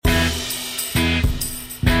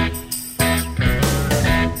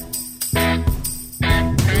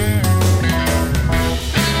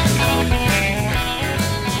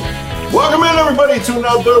to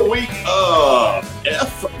another week of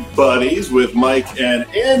F Buddies with Mike and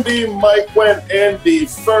Andy. Mike went Andy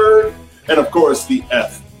third. And of course, the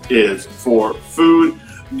F is for food.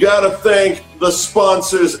 Gotta thank the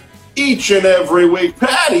sponsors each and every week.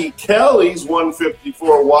 Patty Kelly's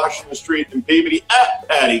 154 Washington Street in Peabody at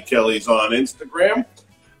Patty Kelly's on Instagram.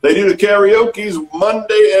 They do the karaoke's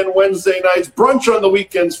Monday and Wednesday nights, brunch on the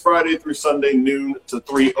weekends, Friday through Sunday, noon to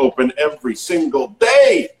 3, open every single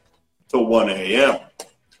day to 1 a.m.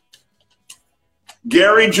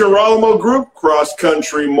 Gary Girolamo Group, Cross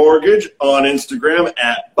Country Mortgage on Instagram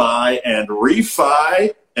at Buy and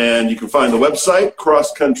Refi. And you can find the website,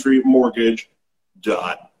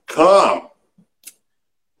 crosscountrymortgage.com.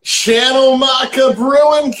 Channelmarker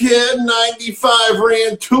Brewing Kid, 95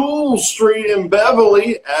 Rantoul Street in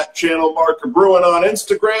Beverly at Channelmarker Brewing on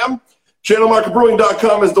Instagram.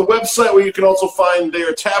 Channelmarkerbrewing.com is the website where you can also find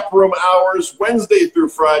their tap room hours Wednesday through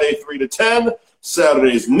Friday, 3 to 10,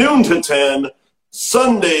 Saturdays, noon to 10,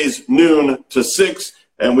 Sundays, noon to 6,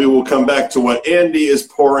 and we will come back to what Andy is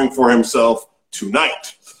pouring for himself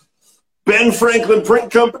tonight. Ben Franklin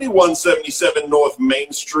Print Company, 177 North Main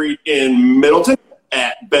Streat in Middleton,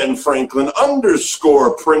 at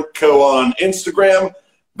BenFranklin_Print Co. on Instagram.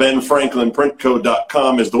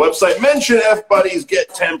 BenFranklinPrintCo.com is the website. Mention F Buddies, get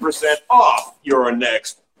 10% off your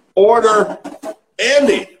next order.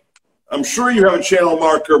 Andy, I'm sure you have a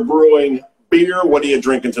Channelmarker Brewing beer. What are you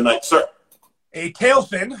drinking tonight, sir? A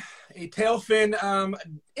Tailfin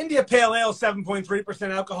India Pale Ale,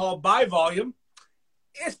 7.3% alcohol by volume.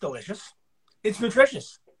 It's delicious. It's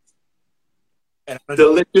nutritious.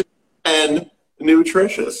 Delicious and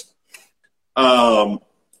nutritious. I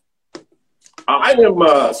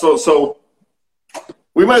am so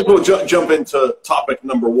we might as well jump into topic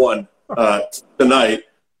number one tonight.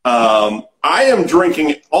 I am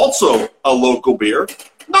drinking also a local beer,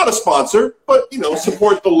 not a sponsor, but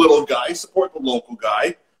support the little guy, support the local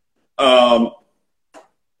guy.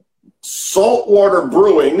 Saltwater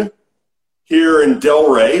Brewing here in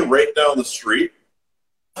Delray, right down the street.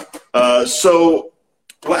 So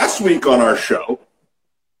last week on our show,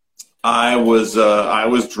 I was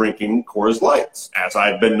drinking Coors Lights, as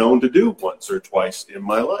I've been known to do once or twice in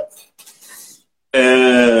my life.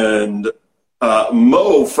 And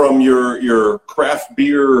Mo from your craft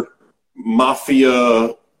beer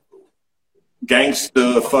mafia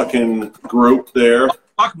gangsta fucking group there.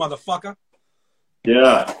 Fuck, motherfucker.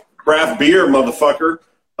 Yeah, craft beer, motherfucker.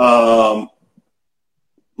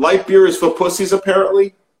 Light beer is for pussies,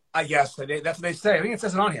 apparently. I guess that's what they say. I think it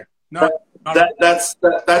says it on here. No, that's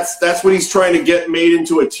what he's trying to get made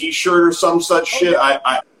into a T-shirt or some such shit.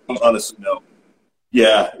 I honestly know.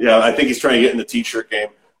 Yeah, I think he's trying to get in the T-shirt game.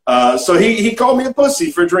 So he called me a pussy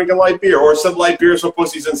for drinking light beer, or said light beers for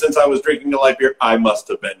pussies, and since I was drinking the light beer, I must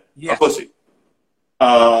have been a pussy.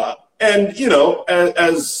 And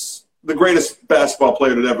as the greatest basketball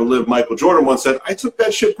player that ever lived, Michael Jordan, once said, I took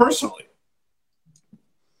that shit personally.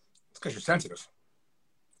 It's because you're sensitive.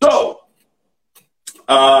 So,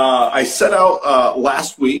 I set out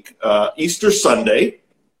last week, Easter Sunday,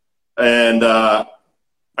 and I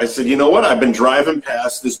said, you know what? I've been driving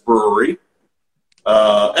past this brewery.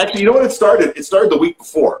 Actually, you know what it started? It started the week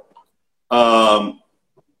before.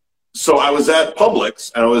 So I was at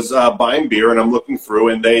Publix, and I was buying beer, and I'm looking through,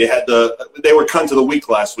 and they were cunt of the week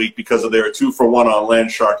last week because of their 2-for-1 on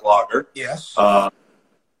Landshark Lager. Yes.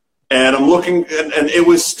 And I'm looking, and it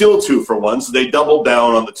was still 2-for-1, so they doubled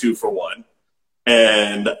down on the 2-for-1.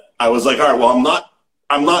 And I was like, all right, well,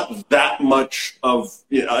 I'm not that much of,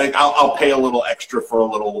 I'll pay a little extra for a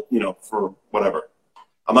little, for whatever.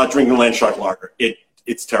 I'm not drinking Landshark Lager.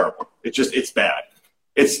 It's terrible. It's bad.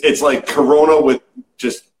 It's like Corona with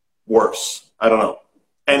just worse. I don't know.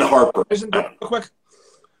 And Harper. Real quick,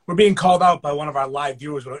 we're being called out by one of our live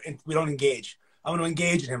viewers. We don't engage. I'm going to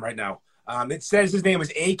engage in him right now. It says his name is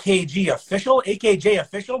AKG Official. AKJ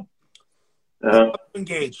Official.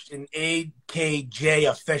 Engaged in AKJ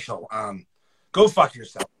Official. Go fuck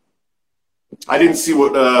yourself. I didn't see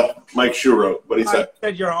what Mike Shue wrote. What he said.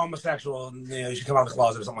 Said you're a homosexual and you should come out of the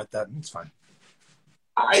closet or something like that. It's fine.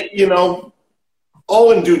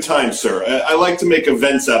 All in due time, sir. I like to make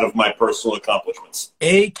events out of my personal accomplishments.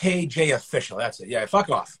 AKJ Official. That's it. Yeah, fuck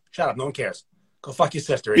off. Shut up. No one cares. Go fuck your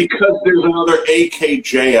sister. Because there's another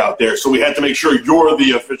AKJ out there, so we had to make sure you're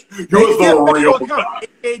the official. You're the real guy.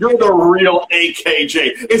 You're the real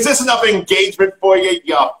AKJ. Is this enough engagement for you,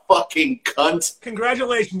 you fucking cunt?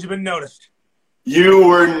 Congratulations, you've been noticed. You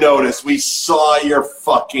were noticed. We saw your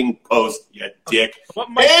fucking post, you dick. What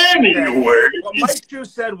Mike Shue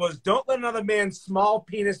said was, don't let another man's small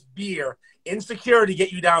penis beer insecurity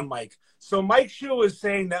get you down, Mike. So Mike Shue is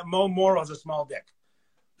saying that Mo Morrow has a small dick.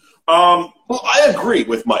 Well, I agree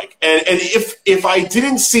with Mike. And if I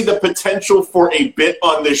didn't see the potential for a bit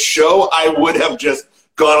on this show, I would have just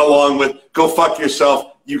gone along with, go fuck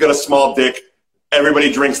yourself. You got a small dick.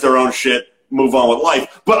 Everybody drinks their own shit. Move on with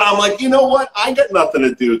life. But I'm like, you know what? I got nothing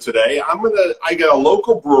to do today. I got a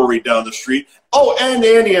local brewery down the street. Oh, and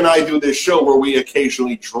Andy and I do this show where we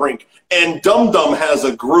occasionally drink. And Dum Dum has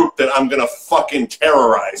a group that I'm going to fucking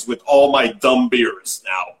terrorize with all my dumb beers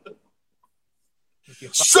now.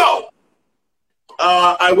 So,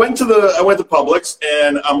 I went to Publix,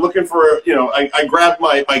 and I'm looking for, I grabbed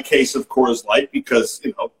my case of Coors Light because,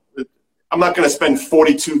 I'm not going to spend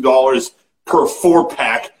 $42 per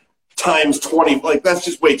 4-pack times 20. Like, that's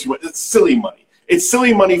just way too much. It's silly money. It's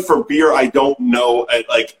silly money for beer I don't know.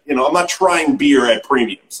 I'm not trying beer at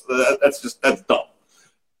premiums. That's dumb.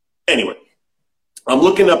 Anyway, I'm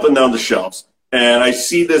looking up and down the shelves, and I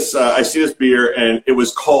see this beer, and it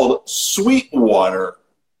was called Sweetwater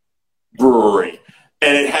Brewery,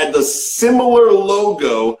 and it had the similar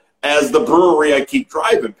logo as the brewery I keep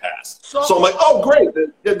driving past. So I'm like, oh, great.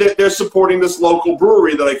 They're supporting this local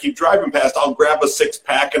brewery that I keep driving past. I'll grab a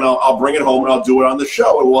 6-pack, and I'll bring it home, and I'll do it on the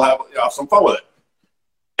show, and we'll have some fun with it.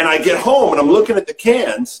 And I get home, and I'm looking at the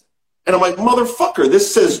cans, and I'm like, motherfucker,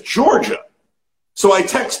 this says Georgia. So I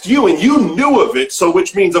text you, and you knew of it, so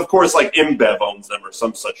which means, of course, like InBev owns them or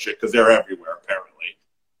some such shit, because they're everywhere, apparently.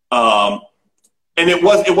 And it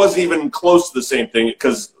wasn't even close to the same thing,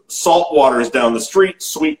 because Saltwater is down the street.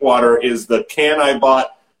 Sweetwater is the can I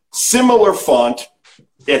bought. Similar font.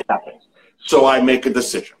 It happens. So I make a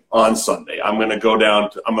decision on Sunday. I'm going to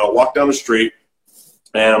walk down the street,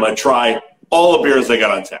 and I'm going to try all the beers they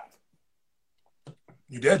got on tap.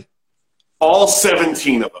 You did? All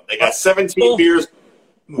 17 of them. They got 17 beers.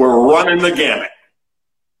 We're running the gamut.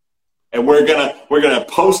 And we're gonna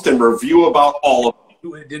post and review about all of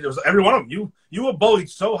them. It was every one of them. You were bullied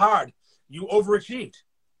so hard. You overachieved.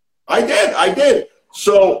 I did.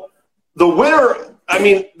 So the winner,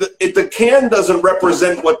 the can doesn't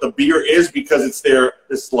represent what the beer is because it's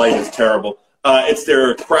this light is terrible. It's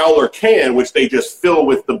their Crowler can, which they just fill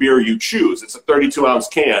with the beer you choose. It's a 32-ounce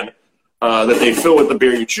can that they fill with the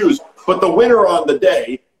beer you choose. But the winner on the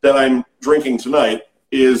day that I'm drinking tonight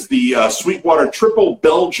is the Sweetwater Triple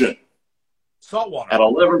Belgian. Saltwater. At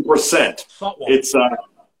 11%. Saltwater.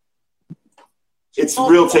 It's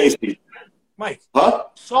real tasty. Mike. Huh?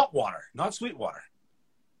 Saltwater, not Sweetwater.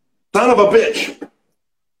 Son of a bitch.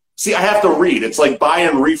 See, I have to read. It's like buy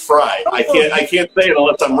and refry. I can't say it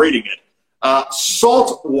unless I'm reading it.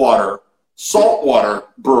 Saltwater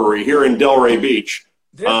Brewery here in Delray Beach.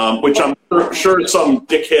 Which I'm sure some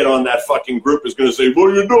dickhead on that fucking group is going to say,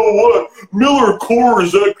 well, you know what? Miller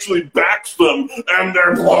Coors actually backs them, and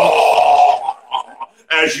they're blah,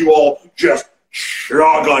 as you all just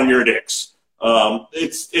chug on your dicks.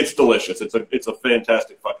 It's delicious. It's a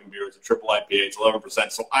fantastic fucking beer. It's a triple IPA. It's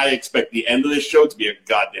 11%. So I expect the end of this show to be a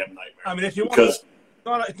goddamn nightmare. If you want, it's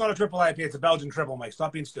not a triple IPA. It's a Belgian triple, Mike.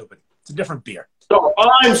 Stop being stupid. It's a different beer. So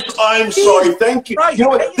I'm sorry. Thank you. Right, you know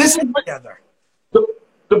what? This is together.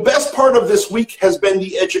 The best part of this week has been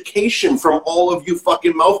the education from all of you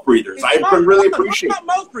fucking mouth breathers. I've been really appreciating. Not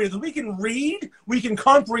mouth breathers. We can read. We can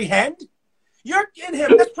comprehend. You're in here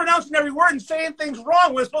mispronouncing every word and saying things wrong.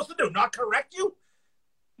 What we're supposed to do, not correct you?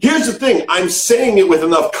 Here's the thing. I'm saying it with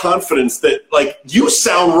enough confidence that, you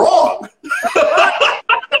sound wrong.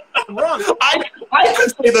 Wrong. I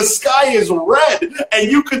could say the sky is red, and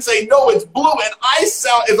you could say, no, it's blue, and I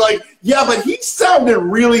sound yeah, but he sounded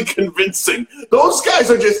really convincing. Those guys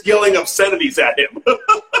are just yelling obscenities at him.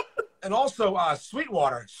 And also,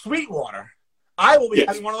 Sweetwater. I will be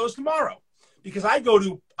having one of those tomorrow because I go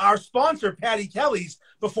to our sponsor, Patty Kelly's,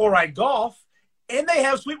 before I golf, and they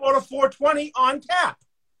have Sweetwater 420 on tap.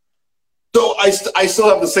 So I still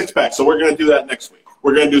have the 6-pack, so we're going to do that next week.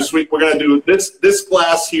 We're going to do this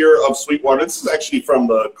glass here of Sweetwater. This is actually from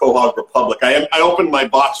the Quahog Republic. I opened my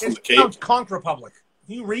box from the cave. It sounds Conch Republic.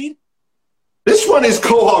 Can you read? This one is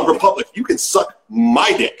Quahog Republic. You can suck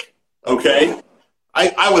my dick, okay?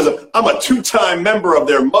 I'm a 2-time member of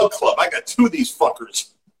their mug club. I got 2 of these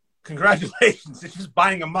fuckers. Congratulations. It's just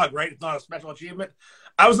buying a mug, right? It's not a special achievement.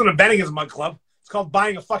 I was in a Bennigan's mug club. It's called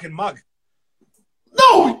buying a fucking mug.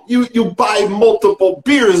 No, you buy multiple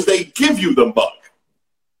beers, they give you the mug.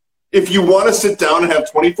 If you want to sit down and have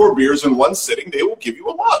 24 beers in one sitting, they will give you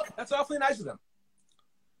a mug. That's awfully nice of them.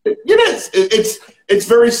 It is. It's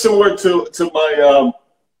very similar to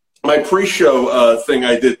my pre-show thing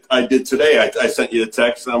I did today. I sent you a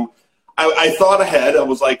text. I thought ahead. I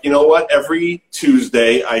was like, you know what? Every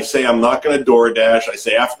Tuesday, I say I'm not going to DoorDash. I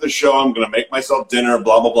say after the show, I'm going to make myself dinner,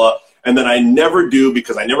 blah, blah, blah. and then I never do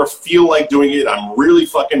because I never feel like doing it. I'm really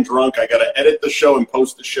fucking drunk. I got to edit the show and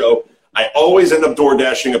post the show. I always end up door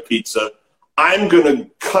dashing a pizza. I'm going to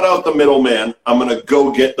cut out the middleman. I'm going to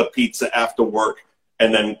go get the pizza after work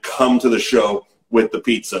and then come to the show with the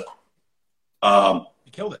pizza. You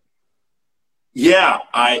killed it. Yeah,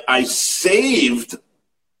 I saved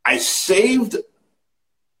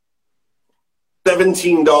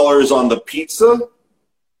 $17 on the pizza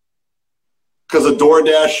because of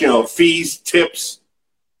DoorDash, fees, tips.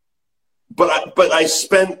 But I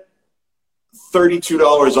spent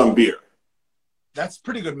 $32 on beer. That's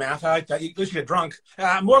pretty good math. I like that. At least you get drunk.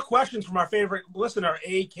 More questions from our favorite listener,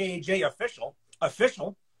 AKJ Official.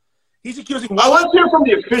 He's accusing. Let's hear from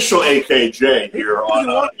the official AKJ here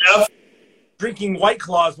on F. Drinking White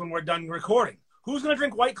Claws when we're done recording. Who's going to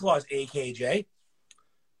drink White Claws, AKJ?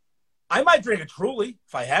 I might drink a Truly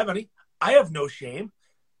if I have any. I have no shame.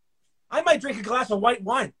 I might drink a glass of white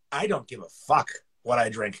wine. I don't give a fuck what I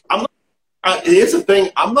drink. Here's the thing.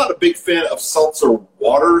 I'm not a big fan of seltzer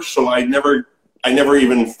water, so I never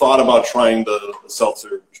even thought about trying the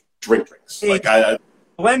seltzer drinks. Hey,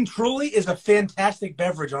 Glen Truly is a fantastic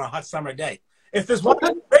beverage on a hot summer day. If there's one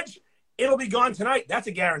in the fridge, it'll be gone tonight. That's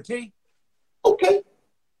a guarantee. Okay.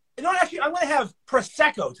 Actually, I'm going to have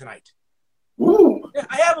Prosecco tonight. Ooh. Yeah,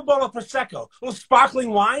 I have a bottle of Prosecco. A little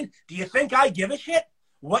sparkling wine. Do you think I give a shit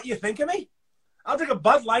what you think of me? I'll drink a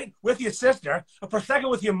Bud Light with your sister, a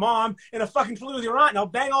Prosecco with your mom, and a fucking Truly with your aunt, and I'll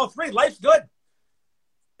bang all three. Life's good.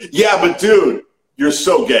 Yeah, but dude, you're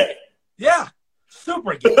so gay. Yeah,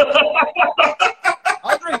 super gay.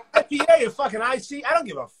 I'll drink IPA and fucking IC. I don't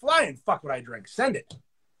give a flying fuck what I drink. Send it.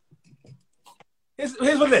 Here's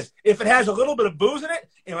what it is. If it has a little bit of booze in it,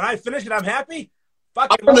 and when I finish it, I'm happy, I'm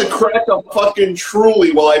going to crack a fucking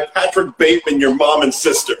Truly while I Patrick Bateman your mom and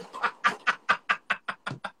sister.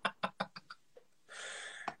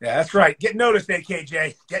 Yeah, that's right. Get noticed,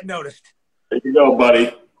 AKJ. Get noticed. There you go,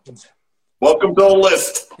 buddy. Welcome to the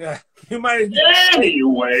list. Yeah, you might.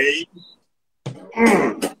 Anyway.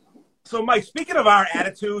 So, Mike, speaking of our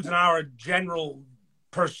attitudes and our general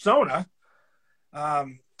persona,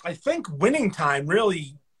 I think Winning Time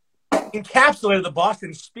really encapsulated the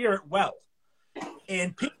Boston spirit well.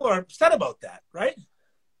 And people are upset about that, right?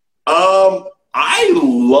 I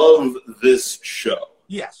love this show.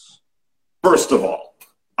 Yes. First of all,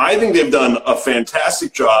 I think they've done a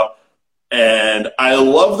fantastic job. And I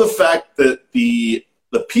love the fact that the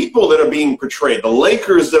people that are being portrayed, the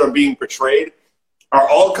Lakers that are being portrayed, are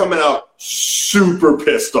all coming out super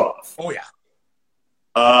pissed off. Oh, yeah.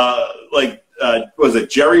 Was it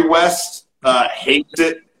Jerry West hates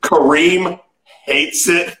it? Kareem hates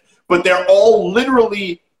it. But they're all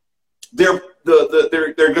literally they're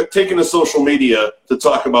taking to social media to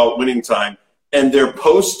talk about Winning Time, and their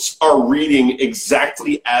posts are reading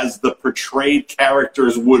exactly as the portrayed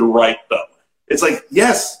characters would write them. It's like,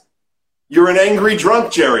 yes, you're an angry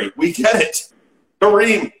drunk, Jerry. We get it.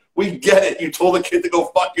 Kareem, we get it. You told the kid to go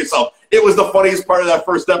fuck yourself. It was the funniest part of that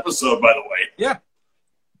first episode, by the way. Yeah.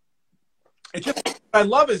 It's just what I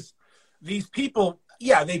love is these people.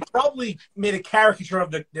 Yeah, they probably made a caricature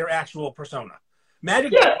of their actual persona.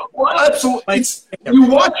 Magic. Yeah, well, absolutely. You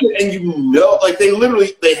watch it and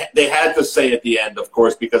they had to say at the end, of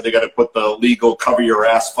course, because they got to put the legal cover your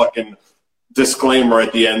ass fucking disclaimer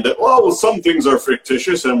at the end that, well, some things are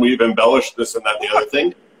fictitious and we've embellished this and that and the other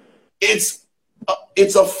thing. It's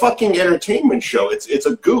a fucking entertainment show. It's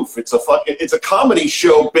a goof. It's a comedy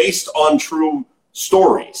show based on true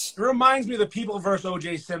stories. It reminds me of the People versus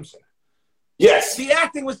O.J. Simpson. Yes. The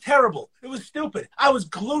acting was terrible. It was stupid. I was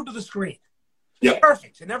glued to the screen. Yeah.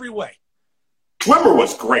 Perfect in every way. Schwimmer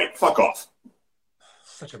was great. Fuck off.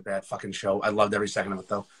 Such a bad fucking show. I loved every second of it,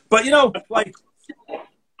 though. But,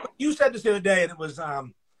 you said this the other day, and it was,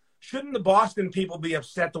 shouldn't the Boston people be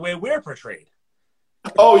upset the way we're portrayed?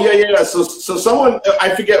 Oh, yeah. So someone,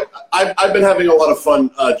 I forget, I've been having a lot of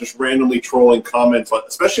fun just randomly trolling comments,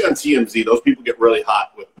 especially on TMZ. Those people get really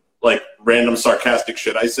hot with, random sarcastic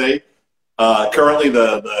shit I say. Currently,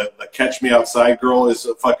 the Catch Me Outside girl is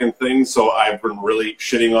a fucking thing, so I've been really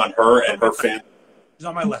shitting on her and her fans. It's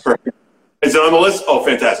on my list. Is it on the list? Oh,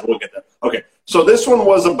 fantastic. We'll get that. Okay. So this one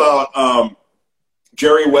was about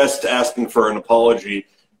Jerry West asking for an apology,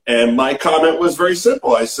 and my comment was very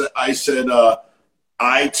simple. I said,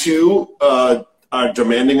 I too are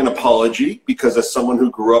demanding an apology because as someone who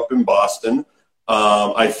grew up in Boston,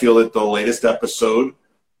 I feel that the latest episode,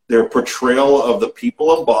 their portrayal of the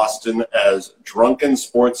people of Boston as drunken,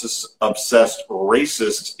 sports-obsessed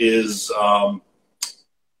racists is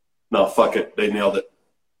no, fuck it. They nailed it.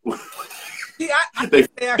 They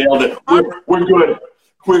nailed it. We're good.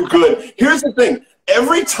 We're good. Here's the thing.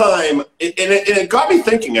 every time, and it got me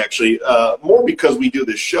thinking, actually, more because we do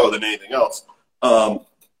this show than anything else.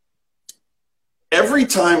 Every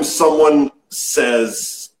time someone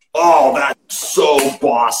says, "Oh, that's so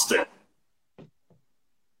Boston,"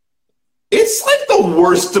 it's like the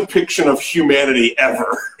worst depiction of humanity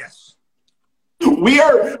ever. Yes. We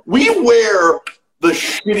wear the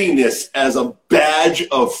shittiness as a badge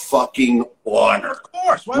of fucking honor. Of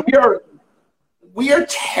course. We are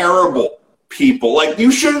terrible people. Like,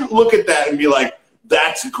 you shouldn't look at that and be like,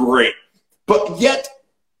 that's great. But yet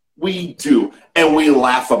we do, and we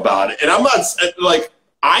laugh about it. And I'm not like,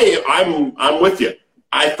 I'm with you.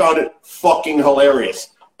 I found it fucking hilarious.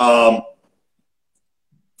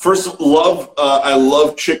 First, I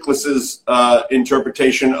love Chiklis's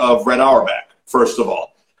interpretation of Red Auerbach, first of all.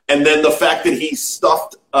 And then the fact that he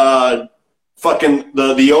stuffed fucking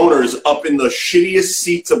the owners up in the shittiest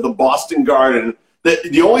seats of the Boston Garden.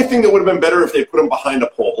 The only thing that would have been better if they put him behind a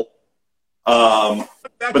pole. But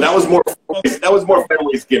that was more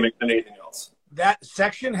Fenway's gimmick than anything else. That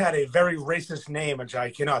section had a very racist name, which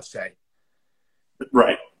I cannot say.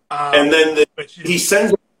 Right. And then he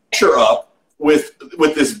sends a picture up with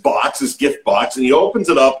this box, this gift box, and he opens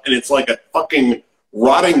it up, and it's like a fucking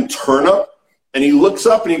rotting turnip. And he looks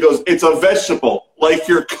up and he goes, "It's a vegetable, like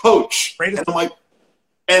your coach." And I'm like,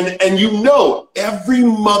 and you know, every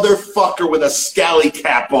motherfucker with a scally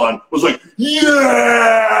cap on was like,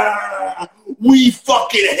 "Yeah, we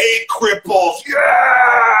fucking hate cripples.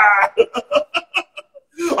 Yeah."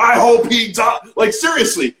 I hope he dies. Like,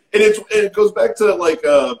 seriously. And it goes back to like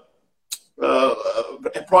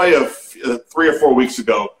probably 3 or 4 weeks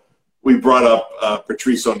ago, we brought up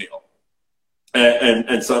Patrice O'Neal.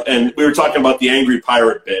 And we were talking about the Angry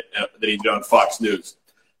Pirate bit that he did on Fox News.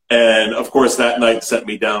 And, of course, that night sent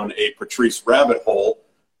me down a Patrice rabbit hole.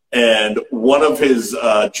 And one of his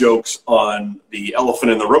jokes on the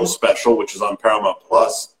Elephant in the Room special, which is on Paramount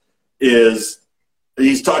Plus, is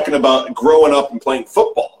he's talking about growing up and playing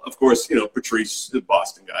football. Of course, you know, Patrice is a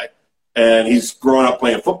Boston guy. And he's growing up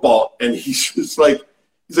playing football. And he's just like,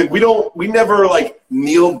 we never like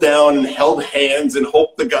kneeled down and held hands and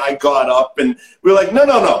hoped the guy got up. And we were like,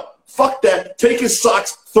 no, fuck that. Take his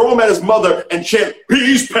socks, throw him at his mother, and chant,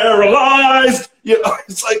 "He's paralyzed." You know,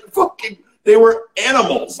 it's like fucking, they were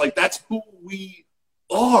animals. Like, that's who we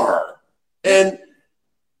are. And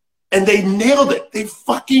they nailed it. They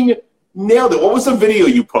fucking nailed it. What was the video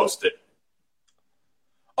you posted?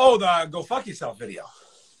 Oh, the "Go Fuck Yourself" video.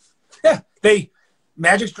 Yeah,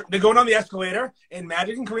 Magic's, they're going on the escalator, and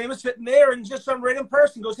Magic and Kareem are sitting there, and just some random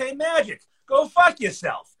person goes, "Hey, Magic, go fuck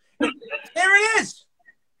yourself." There it is.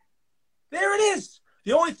 There it is.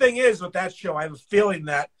 The only thing is, with that show, I have a feeling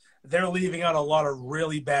that they're leaving out a lot of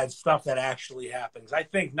really bad stuff that actually happens. I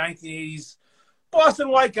think 1980s Boston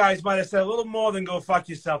white guys might have said a little more than "go fuck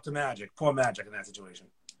yourself" to Magic. Poor Magic in that situation.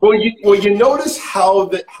 Well, you notice how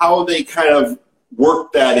they kind of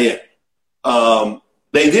worked that in.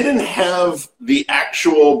 They didn't have the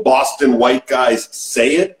actual Boston white guys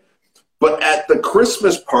say it, but at the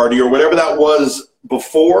Christmas party or whatever that was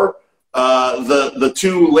before, the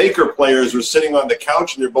two Laker players were sitting on the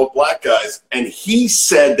couch, and they're both black guys, and he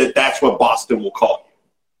said that that's what Boston will call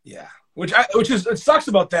you. Yeah, it sucks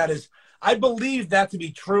about that is I believe that to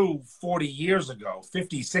be true 40 years ago,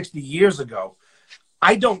 50, 60 years ago.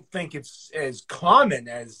 I don't think it's as common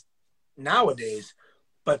as nowadays.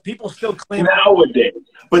 But people still claim nowadays.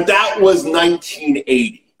 But that was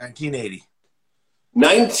 1980. 1980.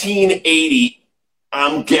 1980,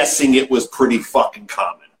 I'm guessing it was pretty fucking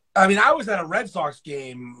common. I mean, I was at a Red Sox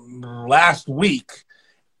game last week,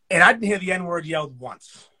 and I didn't hear the N-word yelled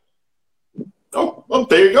once. Oh, well,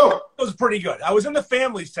 there you go. It was pretty good. I was in the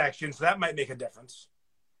family section, so that might make a difference.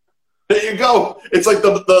 There you go. It's like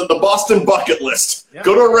the Boston bucket list. Yep.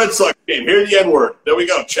 Go to a Red Sox game. Hear the N-word. There we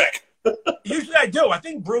go. Check. Usually I do. I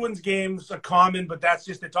think Bruins games are common, but that's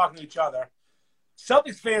just they're talking to each other.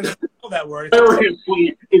 Celtics fans don't know that word.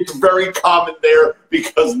 Seriously, it's very common there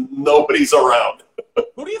because nobody's around.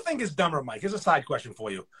 Who do you think is dumber, Mike? Here's a side question for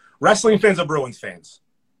you. Wrestling fans or Bruins fans?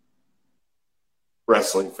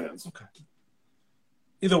 Wrestling fans. Okay.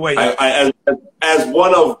 Either way. As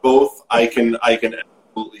one of both, I can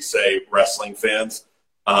absolutely say wrestling fans.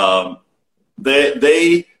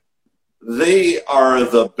 They are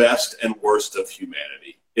the best and worst of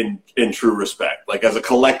humanity in true respect. Like, as a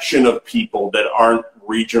collection of people that aren't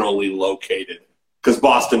regionally located, because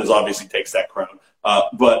Boston obviously takes that crown.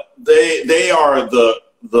 But they are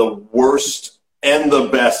the worst and the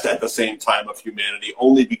best at the same time of humanity,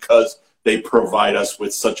 only because they provide us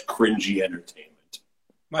with such cringy entertainment.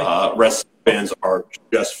 Wrestling fans are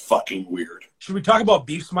just fucking weird. Should we talk about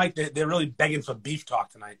beefs, Mike? They're really begging for beef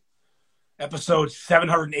talk tonight. Episode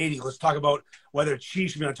 780. Let's talk about whether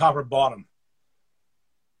cheese should be on top or bottom.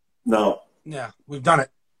 No. Yeah, we've done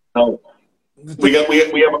it. No. We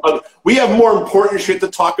have more important shit to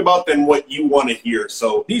talk about than what you want to hear.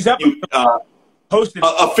 So these episodes posted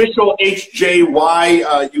official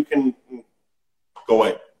HJY. You can go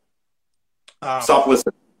away. Stop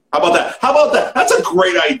listening. How about that? How about that? That's a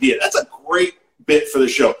great idea. That's a great bit for the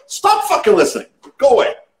show. Stop fucking listening. Go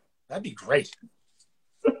away. That'd be great.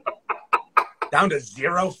 Down to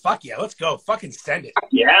 0? Fuck yeah, let's go. Fucking send it.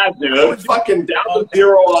 Yeah, dude. Fucking down to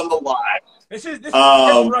 0 on the live. This is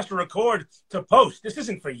for us to record to post. This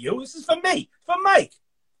isn't for you. This is for me. For Mike.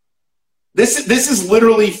 This is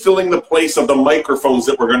literally filling the place of the microphones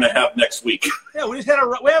that we're going to have next week. Yeah, we're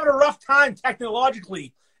having a rough time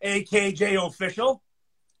technologically, AKJ official.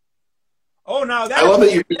 Oh, now that's... I love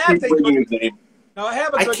that you keep bringing his name. Now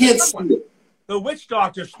I can't see it. The Witch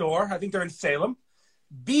Doctor store. I think they're in Salem.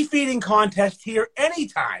 Beef eating contest here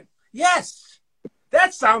anytime. Yes.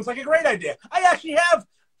 That sounds like a great idea. I actually have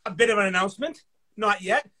a bit of an announcement. Not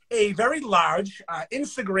yet. A very large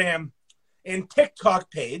Instagram and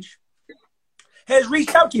TikTok page has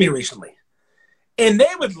reached out to me recently. And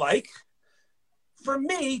they would like for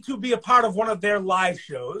me to be a part of one of their live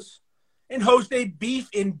shows and host a beef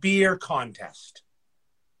and beer contest.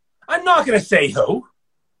 I'm not going to say who.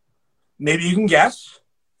 Maybe you can guess.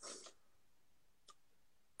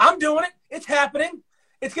 I'm doing it. It's happening.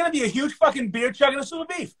 It's going to be a huge fucking beer chug and a soup of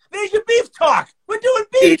beef. There's your beef talk. We're doing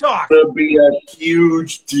beef talk. It's going to be a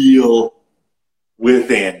huge deal with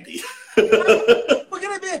Andy. We're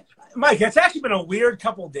going to be... Mike, it's actually been a weird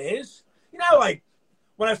couple of days. You know, like,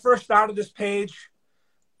 when I first started this page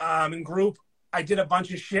in group, I did a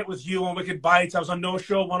bunch of shit with you on Wicked Bites. I was on No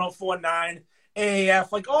Show 1049,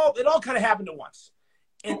 AAF. Like, it all kind of happened at once.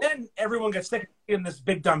 And then everyone got sick in this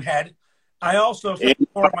big dumb head. I also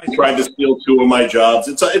tried to steal 2 of my jobs.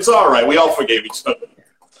 It's all right. We all forgave each other.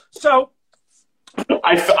 So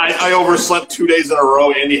I overslept 2 days in a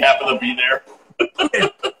row. Andy happened to be there.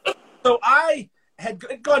 So I had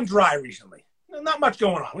gone dry recently. Not much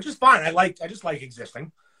going on, which is fine. I just like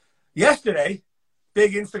existing. Yesterday,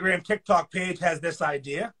 big Instagram TikTok page has this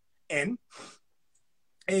idea, and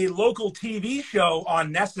a local TV show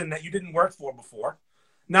on Nesson that you didn't work for before.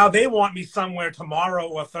 Now they want me somewhere tomorrow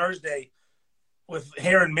or Thursday with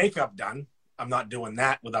hair and makeup done. I'm not doing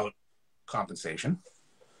that without compensation.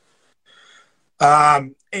 A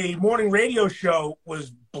morning radio show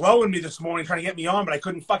was blowing me this morning trying to get me on, but I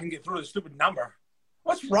couldn't fucking get through the stupid number.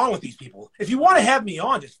 What's wrong with these people? If you want to have me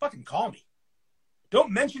on, just fucking call me.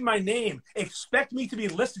 Don't mention my name. Expect me to be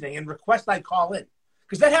listening and request I call in.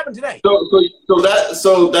 Because that happened today.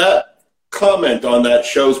 So that comment on that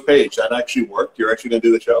show's page, that actually worked? You're actually going to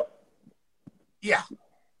do the show? Yeah.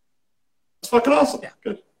 It's fucking awesome. Yeah.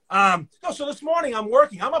 Good. No, so this morning I'm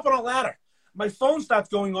working. I'm up on a ladder. My phone starts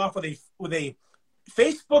going off with a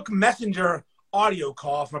Facebook Messenger audio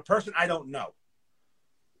call from a person I don't know.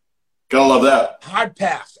 Gotta love that. Hard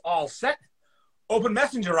pass. All set. Open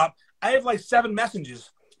Messenger up. I have like 7 messages.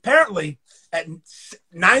 Apparently, at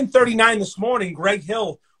 9:39 this morning, Greg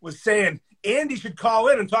Hill was saying Andy should call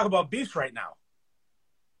in and talk about beefs right now.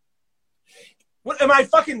 What am I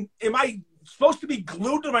supposed to be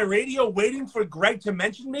glued to my radio waiting for Greg to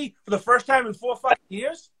mention me for the first time in 4 or 5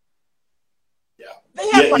 years? Yeah. They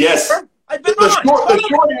have yes. I've been on. The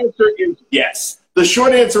short answer is yes. The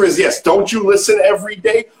short answer is yes. Don't you listen every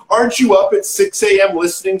day? Aren't you up at 6 a.m.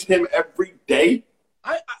 listening to him every day?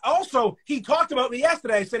 I also, he talked about me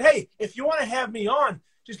yesterday. I said, hey, if you want to have me on,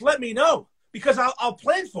 just let me know because I'll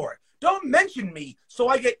plan for it. Don't mention me so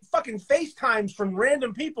I get fucking FaceTimes from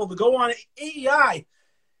random people to go on AEI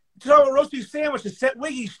to talk about roast beef sandwich to set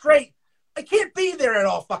Wiggy straight. I can't be there at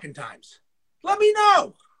all fucking times. Let me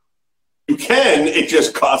know. You can. It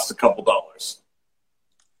just costs a couple dollars.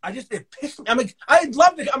 It pissed me. I'd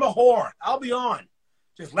love to. I'm a whore. I'll be on.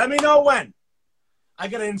 Just let me know when. I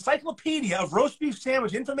got an encyclopedia of roast beef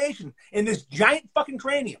sandwich information in this giant fucking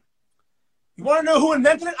cranium. You want to know who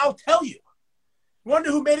invented it? I'll tell you. You want to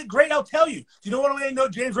know who made it great? I'll tell you. Do you know where I know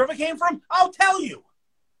James River came from? I'll tell you.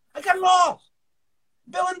 I got it all.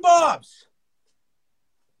 Bill and Bob's.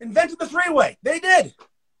 Invented the 3-way. They did.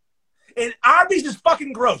 And Arby's is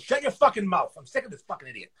fucking gross. Shut your fucking mouth. I'm sick of this fucking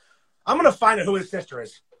idiot. I'm going to find out who his sister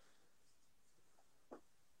is.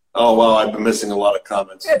 Oh, well, I've been missing a lot of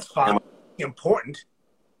comments. It's fine. Important.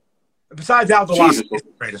 Besides Al DeLoss, is the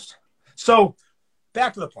greatest. So,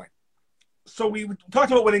 back to the point. So, we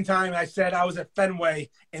talked about winning time, and I said I was at Fenway,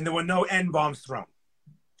 and there were no N-bombs thrown.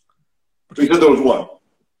 You said there was one.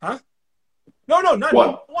 Huh? not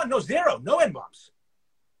one. One. No, zero. No N-bombs.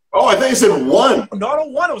 Oh, I think you said one. Not a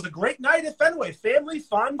one. It was a great night at Fenway. Family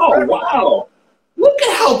fun. Oh, wow. Look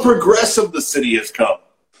at how progressive the city has come.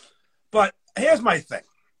 But here's my thing.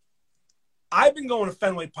 I've been going to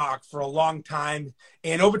Fenway Park for a long time,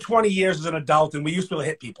 and over 20 years as an adult, and we used to be able to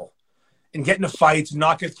hit people and get into fights and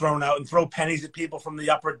not get thrown out and throw pennies at people from the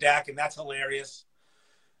upper deck, and that's hilarious.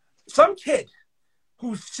 Some kid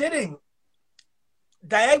who's sitting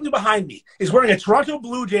diagonally behind me is wearing a Toronto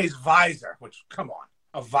Blue Jays visor, which, come on,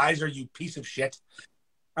 a visor, you piece of shit.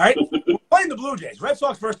 All right? We're playing the Blue Jays, Red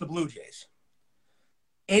Sox versus the Blue Jays.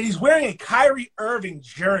 And he's wearing a Kyrie Irving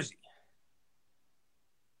jersey.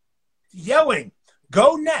 Yelling,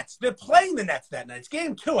 go Nets. They're playing the Nets that night. It's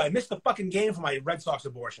game 2. I missed the fucking game for my Red Sox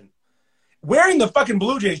abortion. Wearing the fucking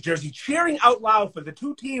Blue Jays jersey, cheering out loud for the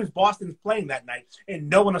two teams Boston's playing that night, and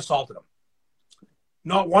no one assaulted him.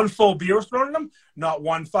 Not one full beer was thrown at him. Not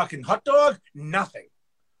one fucking hot dog. Nothing.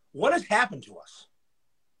 What has happened to us?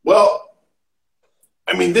 Well,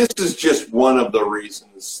 I mean, this is just one of the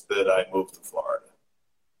reasons that I moved to Florida.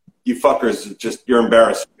 You fuckers, you're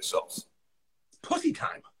embarrassing yourselves. Pussy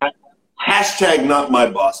time. Hashtag not my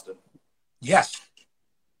Boston. Yes.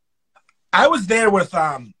 I was there with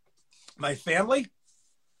my family,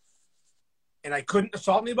 and I couldn't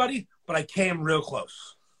assault anybody, but I came real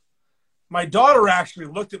close. My daughter actually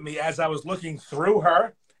looked at me as I was looking through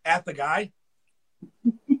her at the guy.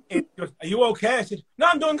 And she goes, are you okay? I said, no,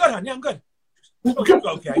 I'm doing good, honey. I'm good.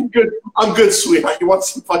 Okay. I'm good, sweetheart. You want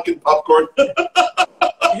some fucking popcorn?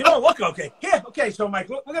 You don't look okay. Yeah, okay, so Mike,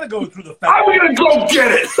 we're going to go through the I'm going to go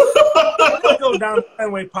get it. We're going to go down the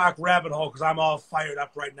Fenway Park rabbit hole because I'm all fired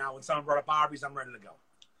up right now. When someone brought up Arby's, I'm ready to go.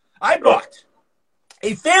 I bought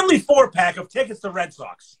a family 4-pack of tickets to Red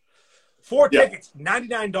Sox. 4 tickets,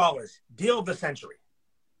 $99. Deal of the century.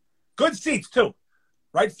 Good seats, too.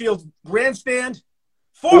 Right field grandstand.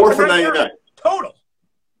 4 for $99. Total.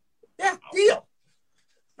 Yeah, deal.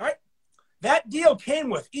 All right. That deal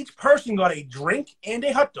came with each person got a drink and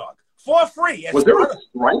a hot dog for free. Was there a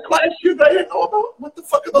strike last year that I didn't know about? What the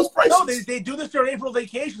fuck are those prices? No, they do this during April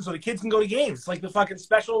vacation so the kids can go to games. It's like the fucking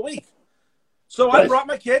special week. So I brought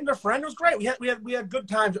my kid and a friend. It was great. We had good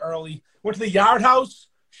times early. Went to the Yard House,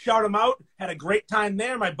 shout them out, had a great time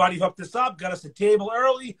there. My buddy hooked us up, got us a table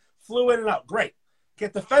early, flew in and out. Great.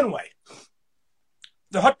 Get to Fenway.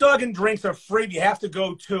 The hot dog and drinks are free. You have to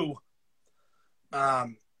go to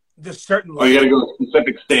this certain you got to go to a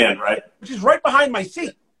specific stand, right? Which is right behind my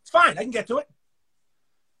seat. It's fine. I can get to it.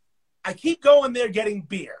 I keep going there getting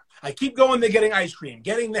beer. I keep going there getting ice cream,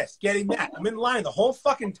 getting this, getting that. I'm in line the whole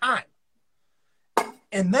fucking time.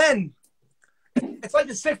 And then it's like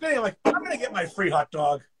the 6th inning. I'm like, I'm going to get my free hot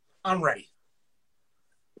dog. I'm ready.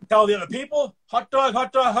 Tell the other people, hot dog,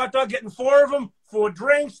 hot dog, hot dog, getting 4 of them, 4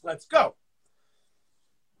 drinks. Let's go.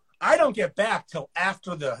 I don't get back till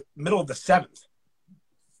after the middle of the 7th.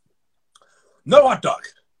 No hot dog,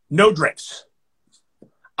 no drinks.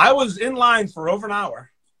 I was in line for over an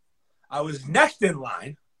hour. I was next in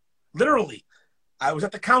line. Literally, I was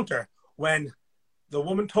at the counter when the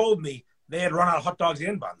woman told me they had run out of hot dogs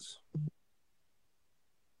and buns.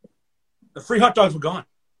 The free hot dogs were gone.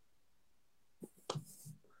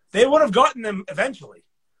 They would have gotten them eventually,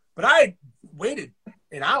 but I waited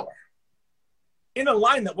an hour in a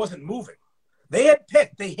line that wasn't moving. They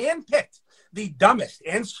handpicked the dumbest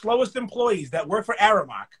and slowest employees that work for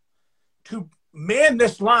Aramark to man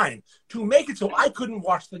this line to make it so I couldn't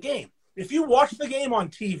watch the game. If you watch the game on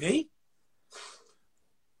TV,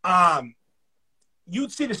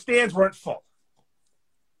 you'd see the stands weren't full.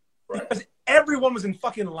 Right. Because everyone was in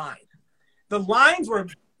fucking line. The lines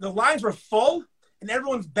were full, and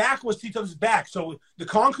everyone's back was to each other's back. So the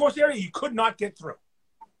concourse area, you could not get through.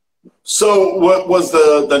 So what was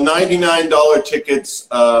the $99 tickets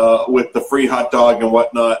with the free hot dog and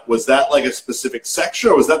whatnot? Was that like a specific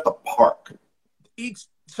section, or was that the park? Each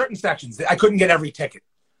certain sections. I couldn't get every ticket.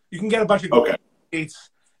 You can get a bunch of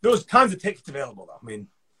seats. There was tons of tickets available, though. I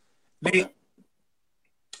mean,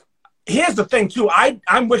 here's the thing, too.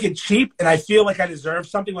 I'm wicked cheap, and I feel like I deserve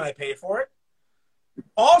something when I pay for it.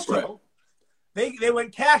 Also, they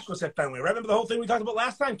went cashless at Fenway. Remember the whole thing we talked about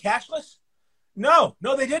last time? Cashless? No,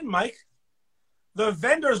 they didn't, Mike. The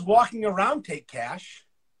vendors walking around take cash.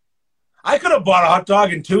 I could have bought a hot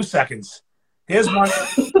dog in 2 seconds. Here's one.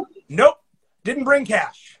 Nope. Didn't bring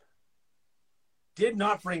cash. Did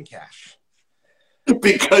not bring cash.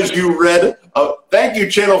 Because you read. Thank you,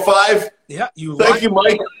 Channel 5. Yeah, you. Thank you,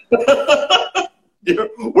 Mike.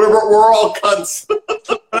 we're all cunts.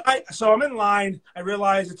 So I'm in line. I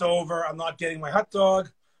realize it's over. I'm not getting my hot dog.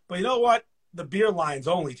 But you know what? the beer line's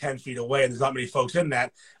only 10 feet away and there's not many folks in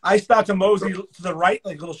that. I start to mosey to the right,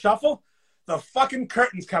 like a little shuffle. The fucking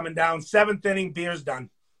curtain's coming down. 7th inning, beer's done.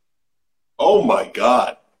 Oh, my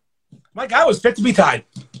God. My guy was fit to be tied.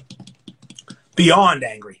 Beyond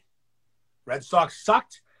angry. Red Sox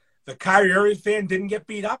sucked. The Kyrie Irving fan didn't get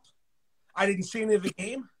beat up. I didn't see any of the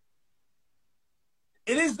game.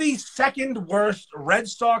 It is the second worst Red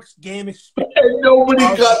Sox game experience. And nobody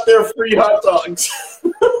got their free hot dogs.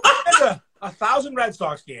 I had 1,000 Red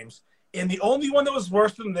Sox games, and the only one that was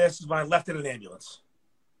worse than this is when I left in an ambulance.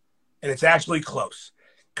 And it's actually close.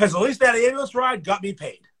 Because at least that ambulance ride got me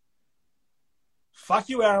paid. Fuck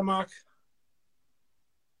you, Aramark.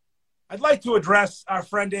 I'd like to address our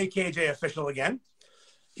friend AKJ Official again.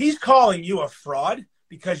 He's calling you a fraud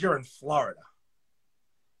because you're in Florida.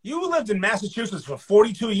 You lived in Massachusetts for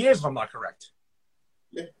 42 years, if I'm not correct.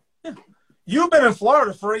 Yeah. You've been in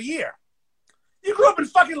Florida for a year. You grew up in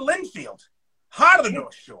fucking Linfield, heart of the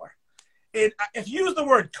North Shore. If you use the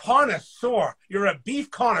word connoisseur, you're a beef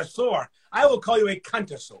connoisseur, I will call you a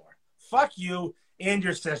cuntosaur. Fuck you and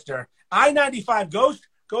your sister. I-95 Ghost,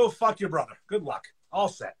 go fuck your brother. Good luck. All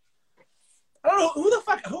set. I don't know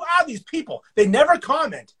who are these people? They never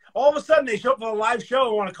comment. All of a sudden they show up for a live show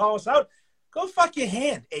and want to call us out. Go fuck your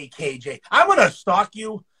hand, AKJ. I'm going to stalk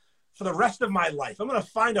you for the rest of my life. I'm going to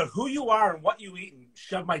find out who you are and what you eat and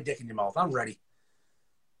shove my dick in your mouth. I'm ready.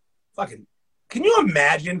 Fucking, can you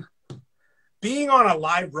imagine being on a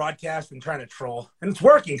live broadcast and trying to troll? And it's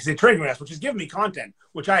working because they're triggering us, which is giving me content,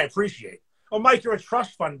 which I appreciate. Oh, Mike, you're a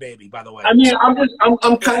trust fund baby, by the way. I mean,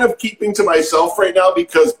 I'm kind of keeping to myself right now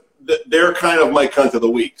because they're kind of my cunt of the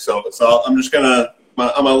week. So I'm just going to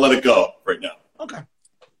let it go right now. Okay.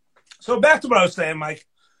 So back to what I was saying, Mike.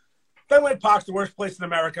 Fenway Park's the worst place in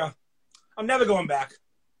America. I'm never going back.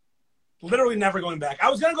 Literally never going back. I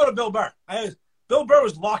was going to go to Bill Burr. Bill Burr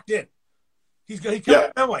was locked in. He's coming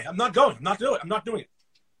to Fenway. I'm not going. I'm not doing it. I'm not doing it.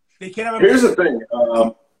 They can't have. Here's the thing.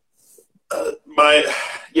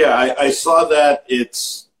 I saw that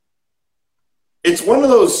it's one of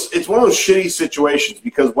those shitty situations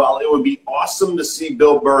because while it would be awesome to see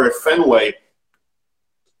Bill Burr at Fenway,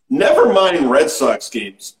 never mind Red Sox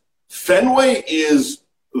games. Fenway is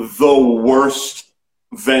the worst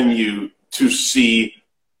venue to see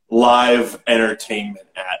live entertainment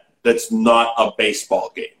at that's not a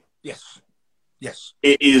baseball game. Yes. Yes.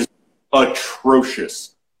 It is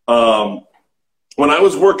atrocious. When I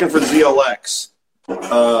was working for ZLX,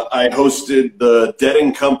 I hosted the Dead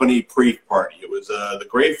and Company pre-party. It was the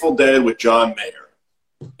Grateful Dead with John Mayer.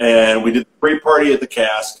 And we did the pre-party at the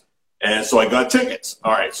Cask, and so I got tickets.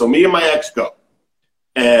 All right, so me and my ex go.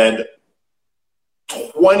 And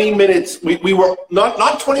 20 minutes, we were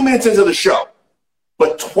not 20 minutes into the show,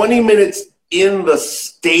 but 20 minutes in the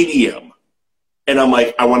stadium. And I'm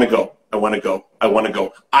like, I want to go. I want to go. I want to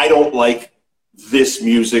go. I don't like this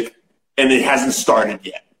music, and it hasn't started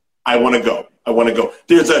yet. I want to go. I want to go.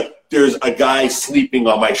 There's a guy sleeping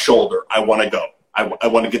on my shoulder. I want to go. I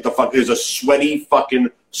want to get the fuck. There's a sweaty fucking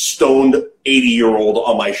stoned 80-year-old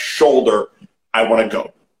on my shoulder. I want to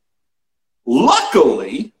go.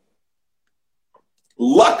 Luckily,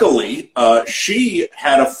 she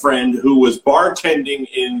had a friend who was bartending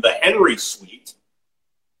in the Henry Suite,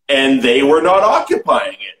 and they were not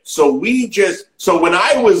occupying it. So when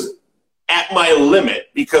I was at my limit,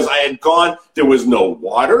 because I had gone, there was no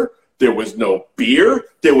water, there was no beer,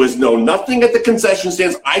 there was no nothing at the concession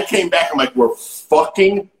stands. I came back, I'm like, we're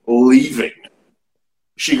fucking leaving.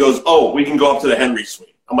 She goes, oh, we can go up to the Henry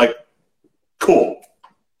Suite. I'm like, cool.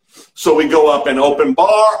 So we go up an open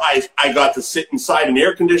bar. I got to sit inside in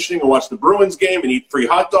air conditioning and watch the Bruins game and eat free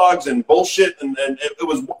hot dogs and bullshit. And it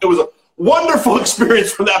was a wonderful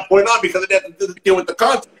experience from that point on because I didn't have to deal with the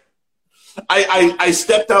content. I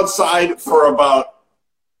stepped outside for about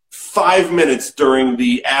 5 minutes during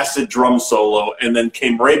the acid drum solo and then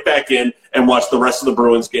came right back in and watched the rest of the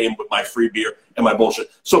Bruins game with my free beer and my bullshit.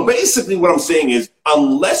 So basically what I'm saying is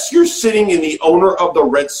unless you're sitting in the owner of the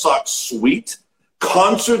Red Sox suite,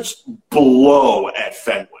 concerts blow at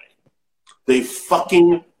Fenway. They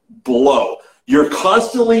fucking blow. You're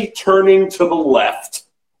constantly turning to the left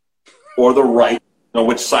or the right, on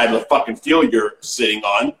which side of the fucking field you're sitting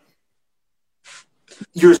on.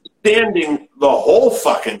 You're standing the whole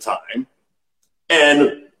fucking time.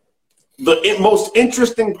 And the most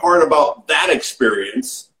interesting part about that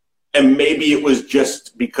experience, and maybe it was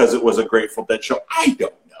just because it was a Grateful Dead show, I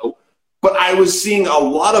don't know, but I was seeing a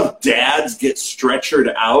lot of dads get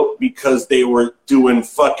stretchered out because they were doing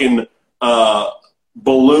fucking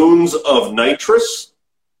balloons of nitrous.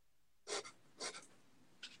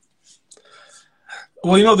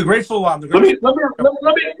 Well, you know, the Grateful. Let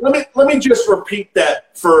me just repeat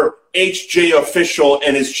that for HJ Official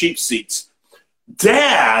and his cheap seats.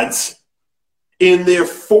 Dads in their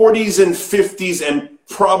 40s and 50s and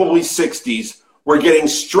probably 60s were getting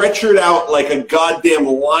stretchered out like a goddamn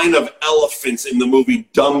line of elephants in the movie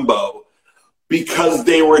Dumbo because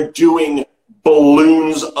they were doing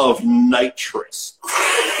balloons of nitrous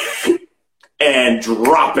and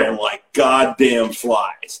dropping like goddamn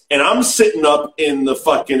flies. And I'm sitting up in the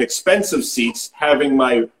fucking expensive seats having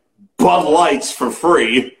my Bud Lights for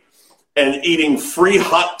free and eating free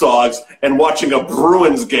hot dogs and watching a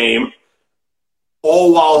Bruins game,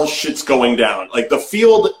 all while shit's going down. Like, the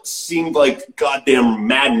field seemed like goddamn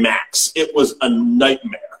Mad Max. It was a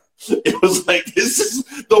nightmare. It was like,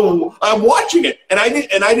 I'm watching it. And I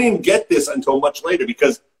didn't get this until much later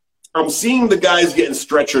because I'm seeing the guys getting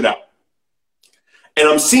stretchered out. And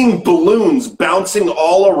I'm seeing balloons bouncing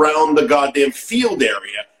all around the goddamn field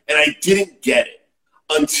area, and I didn't get it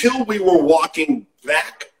until we were walking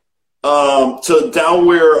back to down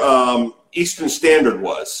where Eastern Standard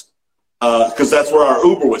was, because that's where our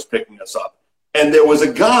Uber was picking us up. And there was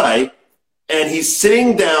a guy, and he's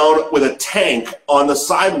sitting down with a tank on the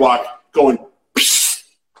sidewalk going,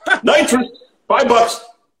 nitrous, $5.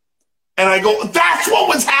 And I go, that's what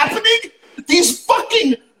was happening? These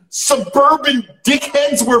fucking suburban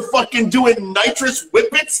dickheads were fucking doing nitrous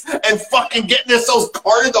whippets and fucking getting themselves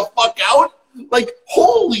carted the fuck out? Like,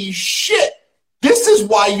 holy shit. This is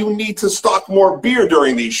why you need to stock more beer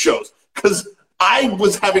during these shows. Because I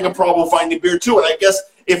was having a problem finding beer too. And I guess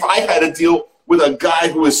if I had to deal with a guy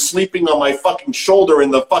who was sleeping on my fucking shoulder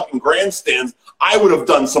in the fucking grandstands, I would have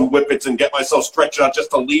done some whippets and get myself stretched out just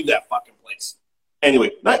to leave that fucking place.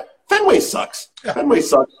 Anyway, Fenway sucks. Yeah. Fenway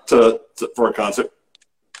sucks for a concert.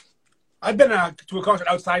 I've been to a concert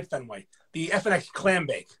outside Fenway. The FNX Clam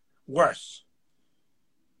Bake. Worse.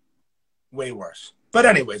 Way worse. But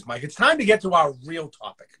anyways, Mike, it's time to get to our real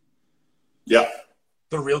topic. Yeah.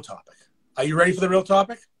 The real topic. Are you ready for the real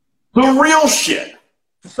topic? The real shit.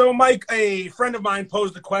 So, Mike, a friend of mine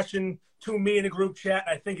posed a question to me in a group chat.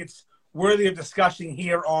 I think it's worthy of discussion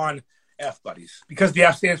here on F Buddies. Because the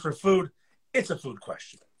F stands for food, it's a food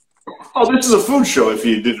question. Oh, this is a food show if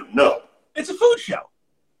you didn't know. It's a food show.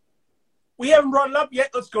 We haven't brought it up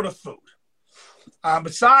yet. Let's go to food.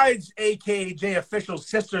 Besides AKJ Official's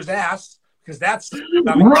sister's ass, because that's...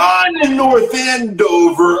 Ron in North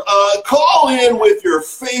Andover, call in with your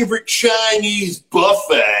favorite Chinese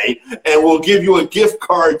buffet, and we'll give you a gift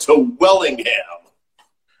card to Wellingham.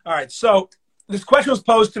 All right, so this question was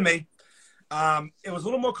posed to me. It was a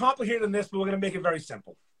little more complicated than this, but we're going to make it very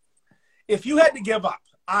simple. If you had to give up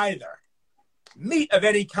either meat of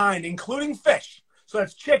any kind, including fish, so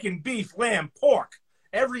that's chicken, beef, lamb, pork,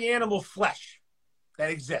 every animal flesh that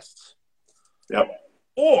exists. Yep.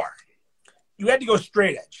 Or you had to go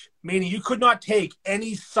straight edge, meaning you could not take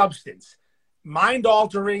any substance,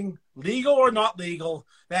 mind-altering, legal or not legal,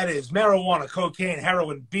 that is marijuana, cocaine,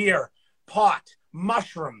 heroin, beer, pot,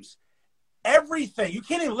 mushrooms, everything. You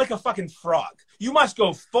can't even lick a fucking frog. You must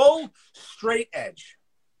go full straight edge.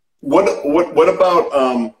 What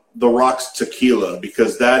about The Rock's tequila?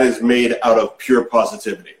 Because that is made out of pure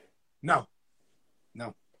positivity. No.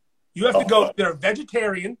 You have to go either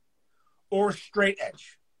vegetarian or straight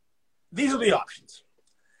edge. These are the options.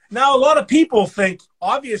 Now, a lot of people think,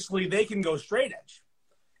 obviously, they can go straight edge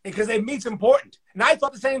because meat's important. And I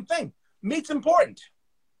thought the same thing. Meat's important.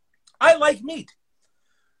 I like meat.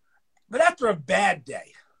 But after a bad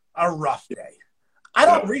day, a rough day, I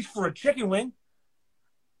don't reach for a chicken wing.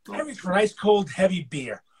 I reach for an ice cold, heavy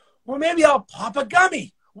beer. Or maybe I'll pop a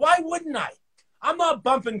gummy. Why wouldn't I? I'm not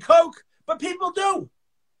bumping Coke, but people do.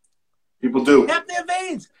 People do. Tap their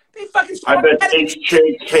veins. They fucking. I bet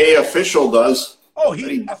HJK Official does. Oh,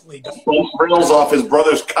 he definitely does. Both rails off his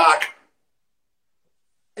brother's cock.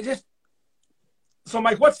 So,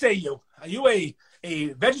 Mike, what say you? Are you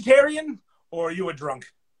a vegetarian or are you a drunk?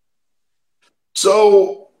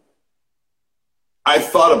 So, I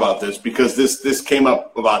thought about this because this came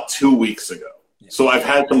up about 2 weeks ago. Yeah. So I've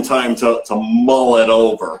had some time to mull it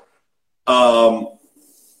over.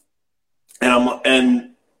 And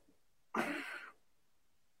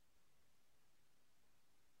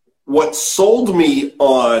what sold me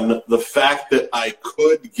on the fact that I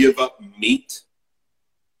could give up meat,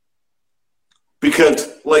 because,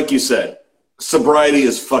 like you said, sobriety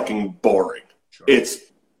is fucking boring. Sure. It's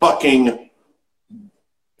fucking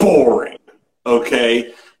boring.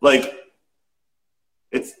 Okay, like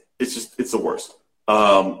it's the worst.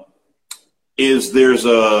 There's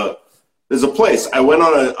a place I went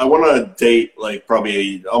on a date like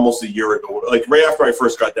probably almost a year ago, like right after I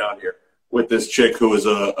first got down here. with this chick who was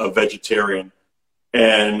a vegetarian,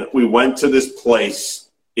 and we went to this place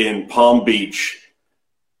in Palm Beach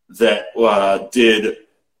that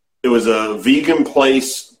it was a vegan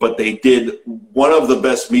place, but they did one of the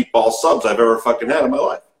best meatball subs I've ever fucking had in my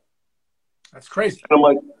life. That's crazy. And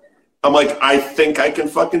I'm like, I think I can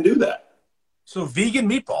fucking do that. So vegan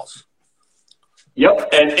meatballs. Yep,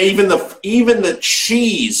 and even the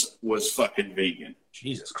cheese was fucking vegan.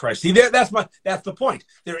 Jesus Christ! See, that's the point.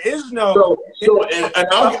 There is no. And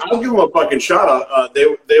I'll give them a fucking shout out. They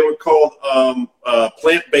were called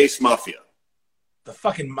Plant-Based Mafia. The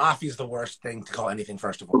fucking mafia is the worst thing to call anything.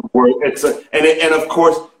 First of all, and of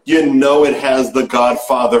course it has the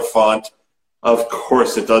Godfather font. Of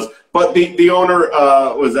course it does. But the owner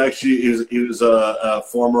was actually he was a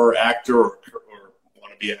former actor or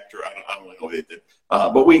wannabe actor. I don't really know what he did.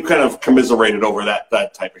 But we kind of commiserated over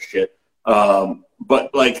that type of shit.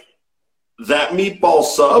 But like that meatball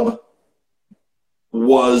sub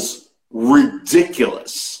was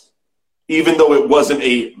ridiculous, even though it wasn't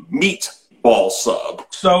a meatball sub.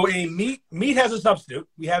 So a meat has a substitute.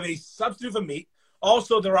 We have a substitute for meat.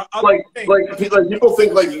 Also, there are other things. Like people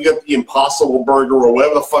think like you get the Impossible Burger or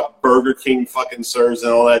whatever the fuck Burger King fucking serves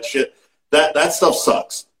and all that shit. That stuff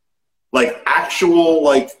sucks. Like actual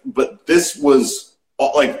but this was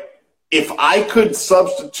like. If I could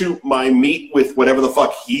substitute my meat with whatever the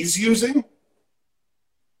fuck he's using,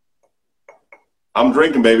 I'm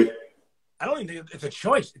drinking, baby. I don't even think it's a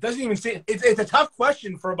choice. It doesn't even say it's a tough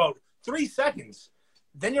question for about 3 seconds.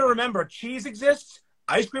 Then you remember cheese exists,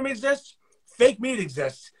 ice cream exists, fake meat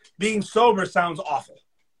exists. Being sober sounds awful.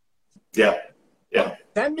 Yeah. Yeah.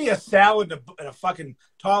 Send me a salad and a fucking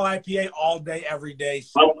tall IPA all day, every day.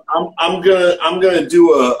 I'm gonna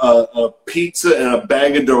do a pizza and a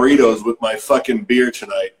bag of Doritos with my fucking beer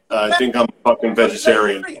tonight. I think I'm a fucking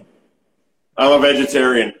vegetarian. I'm a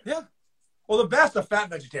vegetarian. Yeah. Well, the best are fat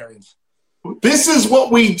vegetarians. This is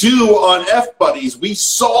what we do on F Buddies. We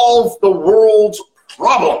solve the world's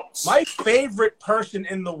problems. My favorite person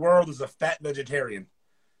in the world is a fat vegetarian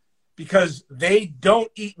because they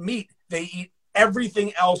don't eat meat. They eat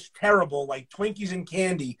everything else terrible, like Twinkies and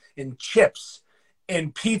candy and chips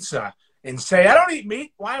and pizza, and say, I don't eat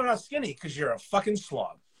meat. Why am I not skinny? Because you're a fucking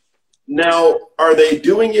slob. Now, are they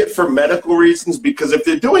doing it for medical reasons? Because if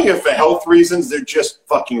they're doing it for health reasons, they're just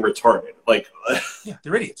fucking retarded. Like, yeah,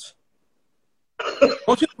 they're idiots.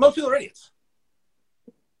 Most people are idiots.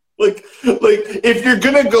 Like, if you're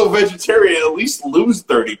gonna go vegetarian, at least lose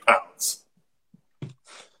 30 pounds.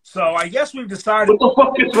 So I guess we've decided. What the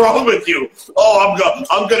fuck is wrong with you? Oh,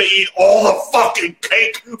 I'm gonna eat all the fucking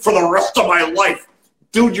cake for the rest of my life,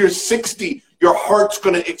 dude. You're 60. Your heart's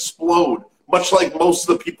gonna explode, much like most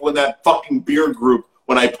of the people in that fucking beer group.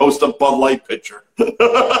 When I post a Bud Light picture,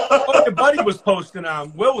 your buddy was posting.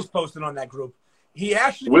 Will was posting on that group. He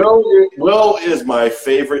actually. Will is my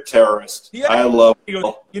favorite terrorist. I love. He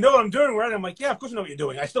goes, you know what I'm doing, right? I'm like, yeah, of course I know what you're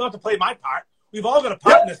doing. I still have to play my part. We've all got a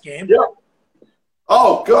part in this game. Yeah.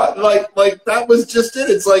 Oh God! Like that was just it.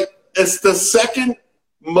 It's the second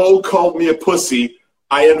Mo called me a pussy,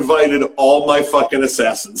 I invited all my fucking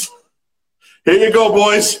assassins. Here you go,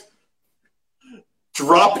 boys.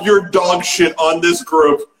 Drop your dog shit on this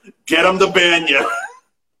group. Get them to ban you.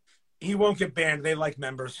 He won't get banned. They like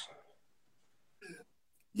members.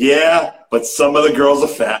 Yeah, but some of the girls are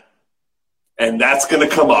fat, and that's gonna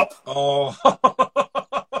come up. Oh.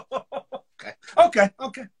 Okay.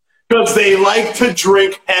 Because they like to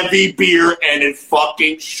drink heavy beer, and it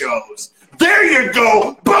fucking shows. There you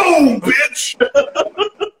go. Boom, bitch.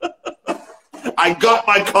 I got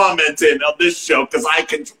my comment in on this show because I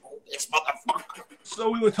control this motherfucker. So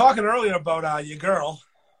we were talking earlier about your girl.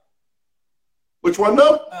 Which one,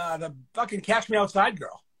 though? The fucking Catch Me Outside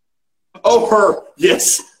girl. Oh, her.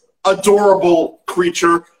 Yes. Adorable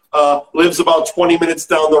creature. Lives about 20 minutes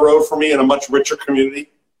down the road from me in a much richer community.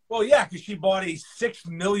 Well, yeah, because she bought a $6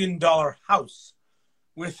 million house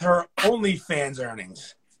with her OnlyFans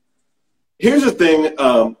earnings. Here's the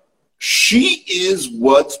thing. She is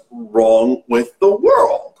what's wrong with the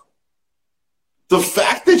world. The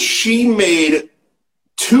fact that she made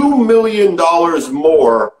 $2 million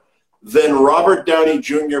more than Robert Downey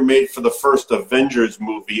Jr. made for the first Avengers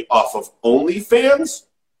movie off of OnlyFans?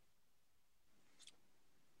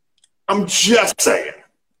 I'm just saying.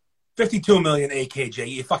 52 million AKJ.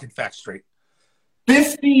 You fucking fact straight.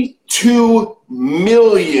 52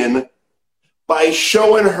 million by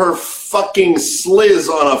showing her fucking sliz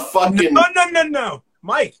on a fucking... No.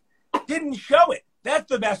 Mike, didn't show it. That's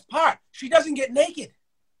the best part. She doesn't get naked.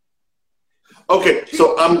 Okay,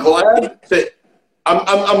 so I'm glad that...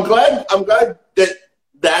 I'm glad that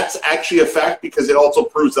that's actually a fact because it also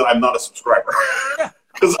proves that I'm not a subscriber.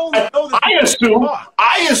 Because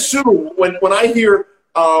I assume when I hear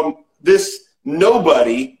this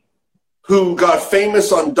nobody who got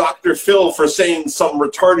famous on Dr. Phil for saying some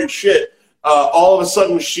retarded shit, all of a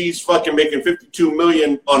sudden she's fucking making $52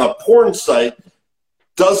 million on a porn site,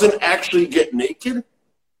 doesn't actually get naked.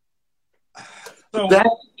 So that's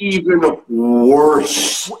even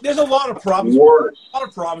worse. There's a lot of problems. Worse. A lot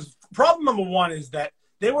of problems. Problem number one is that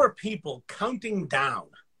there were people counting down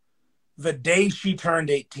the day she turned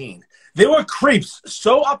 18. There were creeps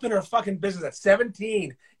so up in her fucking business at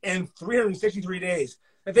 17 and 363 days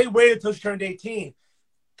that they waited until she turned 18,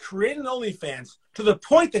 created OnlyFans to the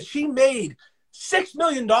point that she made $6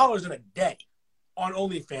 million in a day on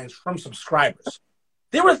OnlyFans from subscribers.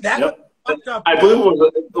 There was that fucked up. I believe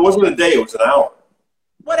it wasn't a day, it was an hour.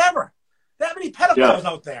 Whatever. That many pedophiles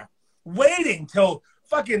out there waiting till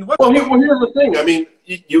fucking... Well, here's the thing. I mean,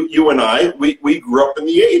 you and I, we grew up in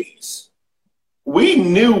the 80s. We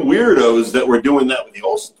knew weirdos that were doing that with the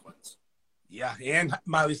Olsen twins. Yeah, and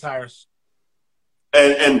Miley Cyrus.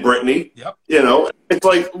 And Britney. Yep. You know, it's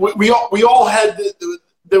like we all had...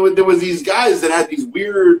 There was these guys that had these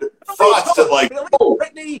weird thoughts that like,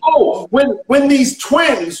 when these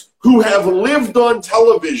twins who have lived on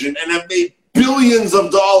television and have made billions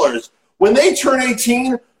of dollars, when they turn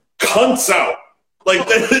 18, cunts out. Like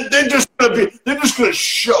they're just gonna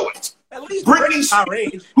show it. At least Britney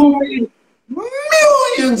Spears, who made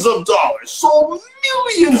millions of dollars, sold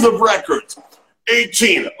millions of records,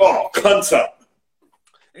 18, cunts out.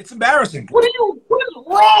 It's embarrassing. What is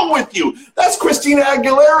wrong with you? That's Christina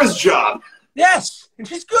Aguilera's job. Yes, and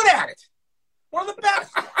she's good at it. One of the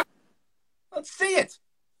best. Let's see it.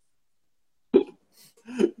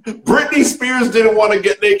 Britney Spears didn't want to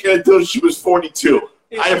get naked until she was 42.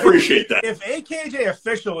 I appreciate that. If AKJ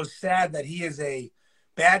Official is sad that he is a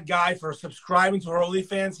bad guy for subscribing to her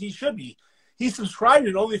OnlyFans, he should be. He's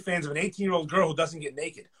subscribing to OnlyFans of an 18-year-old girl who doesn't get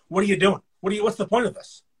naked. What are you doing? What's the point of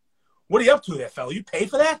this? What are you up to there, fella? You pay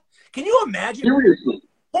for that? Can you imagine? Seriously.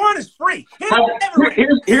 Porn is free.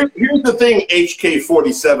 Here's the thing,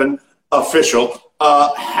 HK47 Official.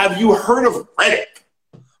 Have you heard of Reddit?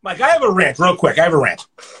 Mike, I have a rant, real quick. I have a rant.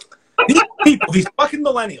 These people, these fucking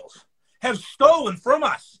millennials, have stolen from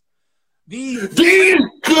us these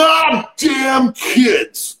goddamn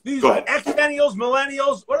kids. These X-millennials,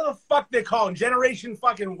 millennials, whatever the fuck they call them, Generation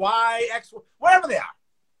fucking Y, X, whatever they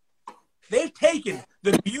are. They've taken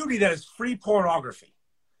the beauty that is free pornography,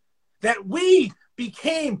 that we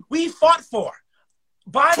fought for,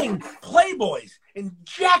 buying Playboys and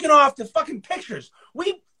jacking off the fucking pictures.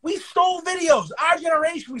 We stole videos. Our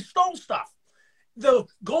generation, we stole stuff. The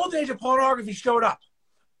golden age of pornography showed up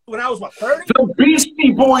when I was, 30? The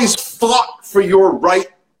Beastie Boys fought for your right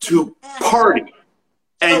to party,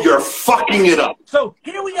 and you're fucking it up. So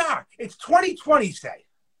here we are. It's 2020, say.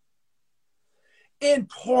 And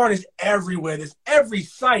porn is everywhere. There's every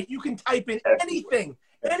site. You can type in anything,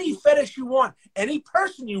 any fetish you want, any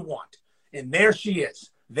person you want. And there she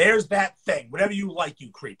is. There's that thing. Whatever you like,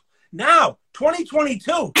 you creep. Now,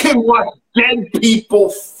 2022. Can watch dead people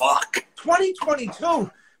fuck.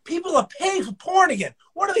 2022. People are paying for porn again.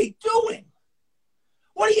 What are they doing?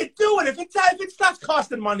 What are you doing? If it starts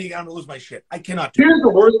costing money, I'm gonna lose my shit. I cannot do it. Here's the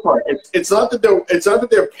worst part. It's not that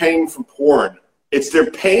they're paying for porn. It's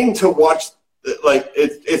they're paying to watch. Like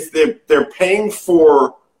they're paying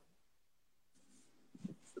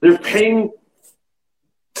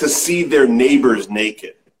to see their neighbors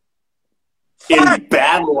naked in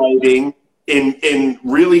bad lighting, in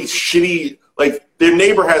really shitty. Like their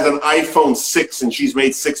neighbor has an iPhone 6 and she's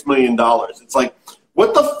made $6 million. It's like,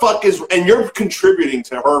 what the fuck is? And you're contributing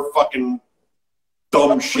to her fucking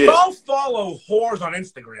dumb shit. We all follow whores on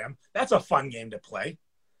Instagram. That's a fun game to play.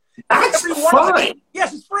 That's fine.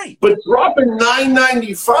 Yes, it's free. But dropping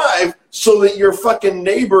 $9.95 so that your fucking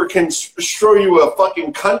neighbor can show you a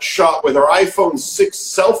fucking cunt shot with her iPhone 6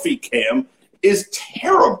 selfie cam is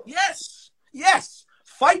terrible. Yes. Yes.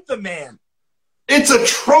 Fight the man. It's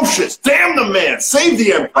atrocious. Damn the man. Save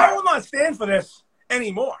the empire. I will not stand for this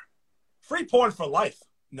anymore. Free porn for life.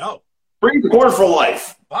 No. Free porn for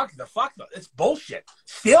life. Fuck. It's bullshit.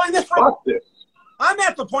 Stealing this from... Fuck this. I'm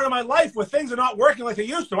at the point of my life where things are not working like they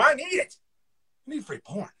used to. I need it. I need free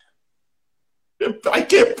porn. I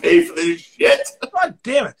can't pay for this shit. God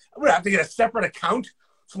damn it. I'm going to have to get a separate account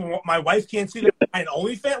so my wife can't see an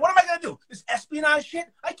OnlyFans. What am I going to do? This espionage shit?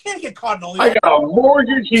 I can't get caught in OnlyFans. I got a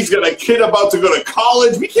mortgage. He's got a kid about to go to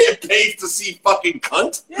college. We can't pay to see fucking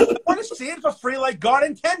cunt. Yeah, I want to see it for free like God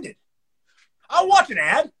intended. I'll watch an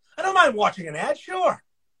ad. I don't mind watching an ad, sure.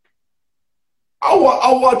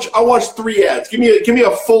 I'll watch 3 ads. Give me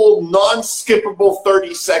a full non-skippable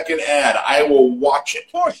 30-second ad. I will watch it.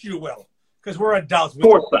 Of course you will, because we're adults. Of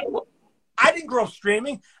course I will. I didn't grow up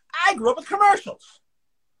streaming. I grew up with commercials.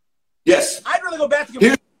 Yes. I'd rather go back to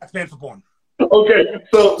commercials than for porn. Okay,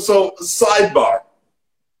 so sidebar.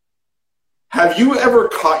 Have you ever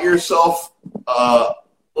caught yourself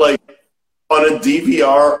like on a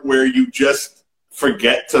DVR where you just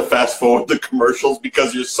forget to fast forward the commercials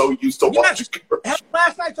because you're so used to watching commercials?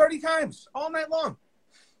 Last night 30 times, all night long.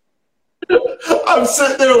 I'm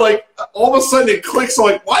sitting there like, all of a sudden it clicks. I'm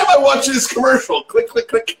like, why am I watching this commercial? Click, click,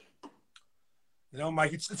 click. You know,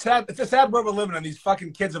 Mike, it's sad. It's a sad world we're living in. These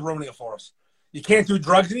fucking kids are ruining it for us. You can't do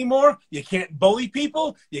drugs anymore. You can't bully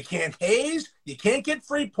people. You can't haze. You can't get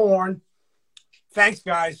free porn. Thanks,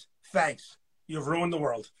 guys. Thanks. You've ruined the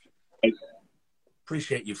world.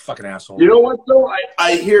 Appreciate you, fucking asshole. You know what, though?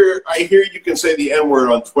 I hear you can say the N-word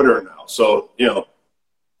on Twitter now. So,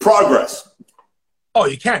 progress. Oh,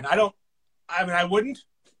 you can. I wouldn't.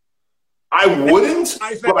 I wouldn't,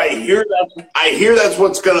 but I hear that's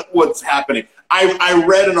what's happening. I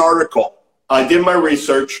read an article. I did my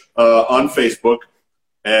research on Facebook,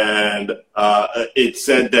 and it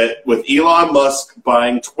said that with Elon Musk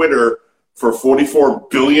buying Twitter for $44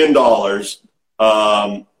 billion,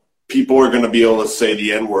 people are going to be able to say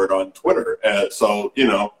the N-word on Twitter. So,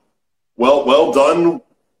 well done,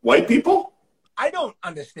 white people. I don't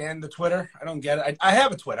understand the Twitter. I don't get it. I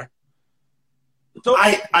have a Twitter. So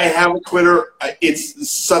I have a Twitter. It's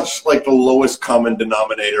such like the lowest common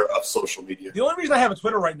denominator of social media. The only reason I have a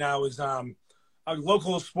Twitter right now is a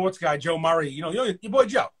local sports guy, Joe Murray. You know your boy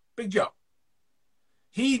Joe, Big Joe.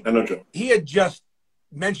 I know Joe. He had just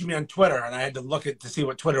mentioned me on Twitter, and I had to look to see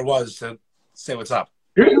what Twitter was to say what's up.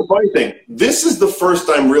 Here's the funny thing. This is the first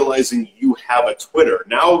time realizing you have a Twitter.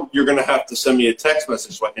 Now you're going to have to send me a text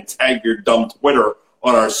message so I can tag your dumb Twitter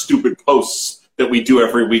on our stupid posts that we do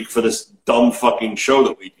every week for this dumb fucking show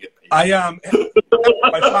that we get paid. I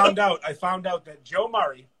found out that Joe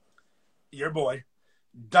Murray, your boy,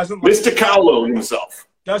 doesn't like Mr. Cowlow himself.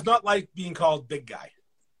 Does not like being called big guy.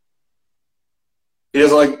 He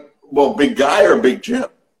doesn't like, Big Guy or Big Jim?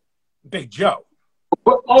 Big Joe.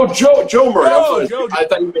 Oh, Joe Murray. Joe. I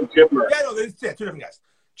thought you meant Jim Murray. Yeah, no, it's two different guys.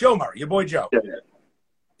 Joe Murray, your boy Joe. Yeah.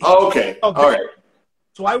 Oh, okay. All right.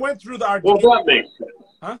 So I went through our. Well, that makes sense.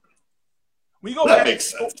 Huh? That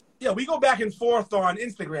makes sense. Yeah, we go back and forth on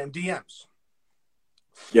Instagram DMs.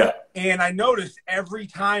 Yeah. And I noticed every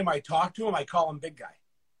time I talk to him, I call him Big Guy.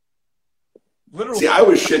 Literally. See, I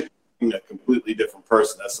was shitting a completely different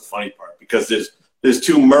person. That's the funny part because there's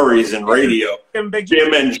two Murrays in radio,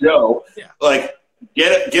 Jim and Joe. Yeah. Like,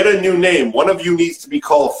 get a new name. One of you needs to be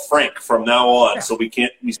called Frank from now on, so we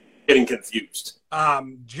can't be getting confused.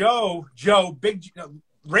 Joe,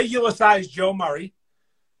 regular size Joe Murray.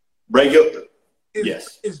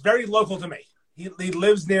 Is very local to me. He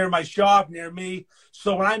lives near my shop, near me.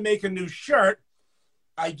 So when I make a new shirt,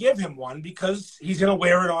 I give him one because he's going to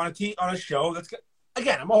wear it on a show.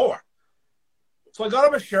 Again, I'm a whore. So I got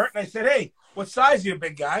him a shirt and I said, "Hey, what size are you,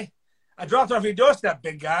 big guy?" I dropped off your doorstep,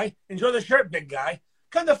 big guy. Enjoy the shirt, big guy.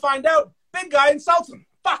 Come to find out, big guy insults him.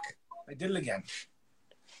 Fuck. I did it again.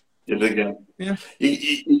 Yeah.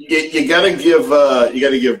 You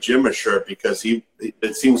gotta give Jim a shirt because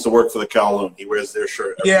it seems to work for the Kowloon. He wears their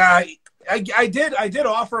shirt. Yeah, I did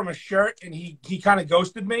offer him a shirt and he kind of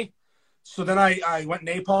ghosted me. So then I went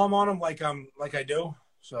napalm on him like I do.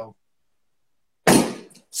 So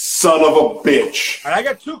son of a bitch. All right, I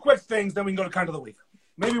got two quick things, then we can go to kind of the week.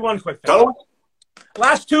 Maybe one quick thing.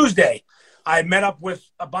 Last Tuesday, I met up with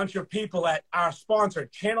a bunch of people at our sponsor,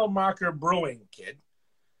 Channel Marker Brewing, kid.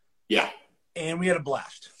 Yeah. And we had a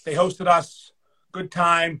blast. They hosted us. Good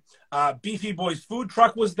time. Beefy Boys food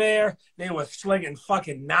truck was there. They were slinging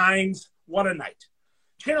fucking nines. What a night.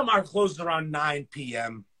 Channel Marker closes around 9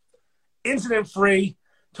 p.m. Incident free.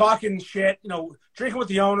 Talking shit. Drinking with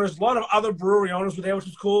the owners. A lot of other brewery owners were there, which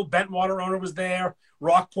was cool. Bentwater owner was there.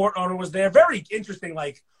 Rockport owner was there. Very interesting,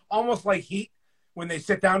 almost like Heat when they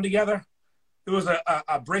sit down together. There was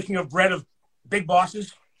a breaking of bread of big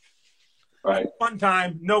bosses. Right. Fun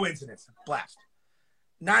time, no incidents. Blast.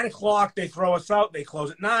 9 o'clock, they throw us out. They close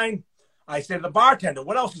at 9. I said to the bartender,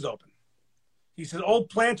 "What else is open?" He said, "Old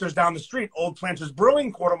Planters down the street. Old Planters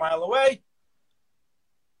Brewing, quarter mile away,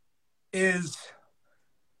 is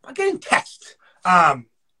I'm getting text.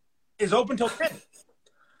 Is open till 10.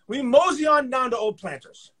 We mosey on down to Old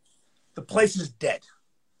Planters. The place is dead.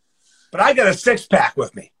 But I got a 6-pack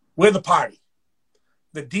with me. We're the party.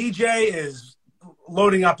 The DJ is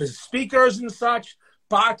loading up his speakers and such.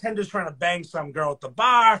 Bartender's trying to bang some girl at the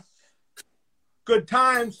bar. Good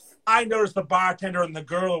times. I noticed the bartender and the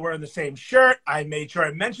girl are wearing the same shirt. I made sure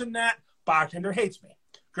I mentioned that. Bartender hates me.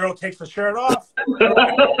 Girl takes the shirt off.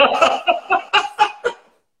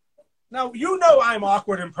 Now, you know I'm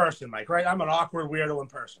awkward in person, Mike, right? I'm an awkward weirdo in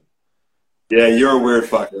person. Yeah, you're a weird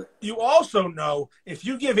fucker. You also know if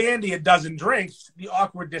you give Andy a dozen drinks, the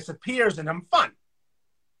awkward disappears and I'm fun.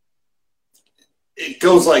 It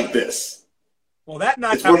goes like this. Well, that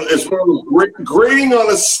night it's one of those grading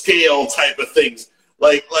on a scale type of things.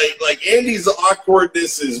 Like Andy's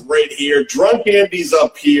awkwardness is right here. Drunk Andy's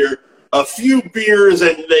up here. A few beers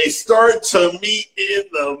and they start to meet in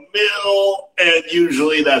the middle, and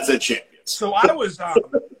usually that's a champion. So I was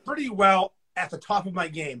pretty well at the top of my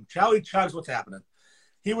game. Charlie Chugs, what's happening?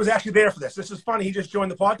 He was actually there for this. This is funny. He just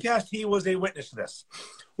joined the podcast. He was a witness to this.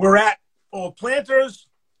 We're at Old Planters.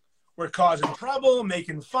 We're causing trouble,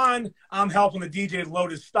 making fun. I'm helping the DJ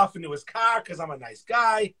load his stuff into his car because I'm a nice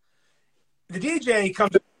guy. The DJ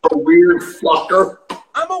comes. A weird fucker.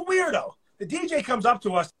 I'm a weirdo. The DJ comes up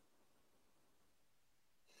to us.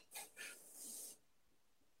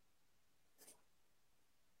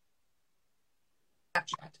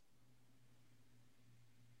 Snapchat.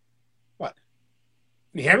 What?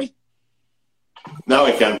 Can you hear me? Now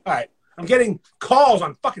I can. All right. I'm getting calls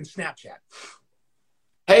on fucking Snapchat.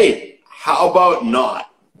 Hey, how about not?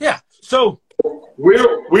 Yeah. So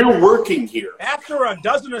we're working here. After a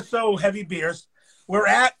dozen or so heavy beers, we're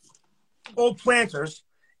at Old Planters,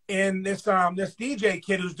 and this DJ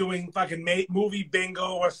kid who's doing fucking movie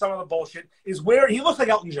bingo or some of the bullshit is wearing. He looks like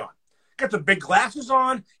Elton John. Got the big glasses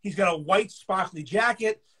on. He's got a white sparkly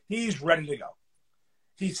jacket. He's ready to go.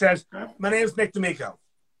 He says, "My name's Nick D'Amico."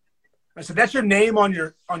 I said, "That's your name on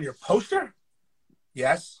your poster?"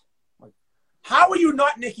 "Yes." "How are you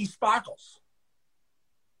not Nicky Sparkles?"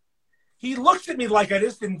 He looks at me like I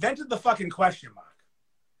just invented the fucking question mark.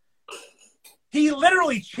 He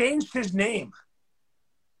literally changed his name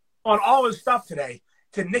on all his stuff today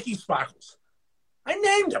to Nicky Sparkles. I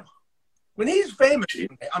named him. When he's famous,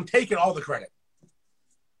 I'm taking all the credit.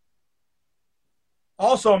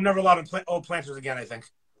 Also, I'm never allowed to Old Planters again, I think.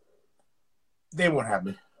 They won't have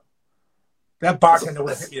me. That bartender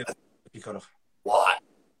would have hit me if he could have. Lot.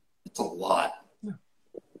 It's a lot. Yeah.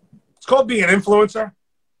 It's called being an influencer.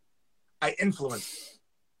 I influence.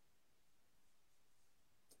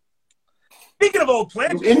 Speaking of Old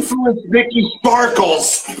Planters. Influence Nicky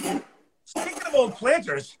Sparkles. Speaking of Old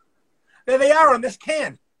Planters, there they are on this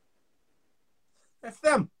can. That's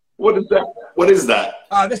them. What is that? What is that?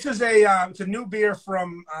 This is it's a new beer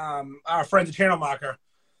from our friends at Channel Marker.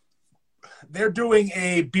 They're doing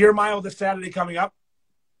a beer mile this Saturday coming up,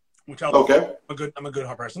 which I'm a good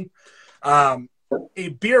hot person. A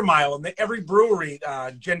beer mile, and every brewery,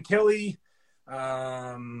 Gentilly,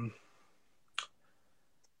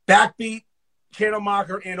 Backbeat, Channel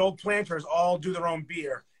Marker, and Old Planters all do their own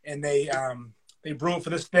beer, and they brew it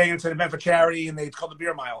for this thing. It's an event for charity, and it's called the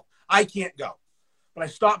Beer Mile. I can't go, but I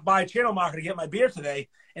stopped by Channel Marker to get my beer today,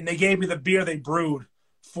 and they gave me the beer they brewed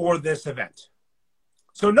for this event.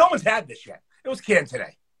 So no one's had this yet. It was canned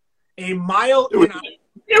today. A mile. It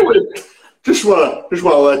was. Just want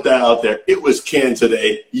to let that out there. It was canned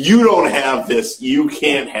today. You don't have this. You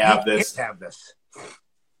can't have this. Can't have this.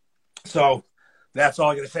 So that's all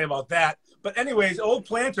I got to say about that. But anyways, Old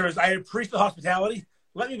Planters, I appreciate the hospitality.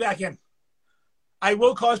 Let me back in. I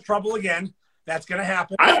will cause trouble again. That's going to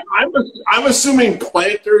happen. I'm assuming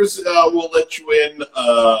Planters will let you in.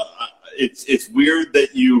 It's weird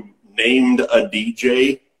that you named a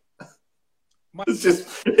DJ.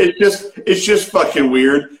 It's just fucking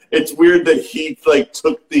weird. It's weird that he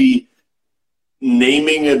took the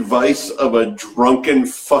naming advice of a drunken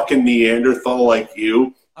fucking Neanderthal like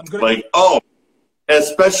you.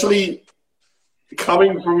 Especially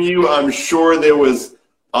coming from you, I'm sure there was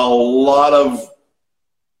a lot of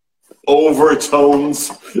overtones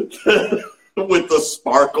with the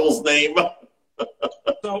Sparkles name.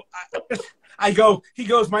 So he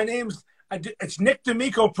goes, my name's, it's Nick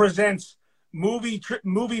D'Amico presents movie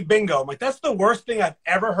bingo. I'm like, that's the worst thing I've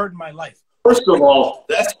ever heard in my life. First of all,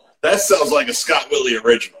 that sounds like a Scott Willie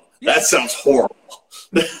original. Yeah. That sounds horrible.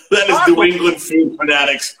 That is New England food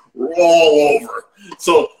fanatics all over.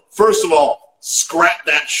 So, first of all, scrap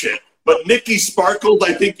that shit. But Nicky Sparkles,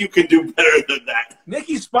 I think you can do better than that.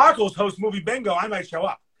 Nicky Sparkles hosts movie bingo. I might show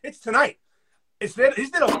up. It's tonight.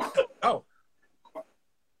 Oh.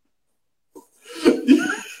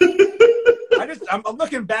 I'm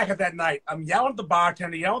looking back at that night. I'm yelling at the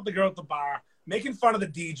bartender, yelling at the girl at the bar, making fun of the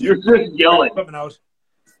DJ. You're just yelling.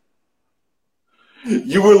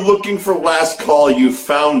 You were looking for last call. You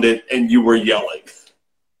found it, and you were yelling.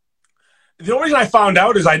 The only reason I found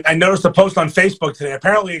out is I noticed a post on Facebook today.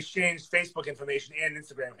 Apparently exchanged Facebook information and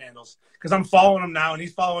Instagram handles because I'm following him now and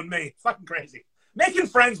he's following me. It's fucking crazy. Making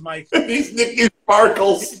friends, Mike. These Nicky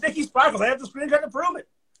Sparkles. It's Nicky Sparkles. I have the screenshot to prove it.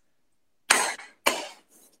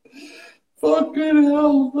 Fucking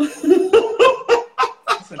hell. Listen,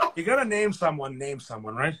 you're going to name someone,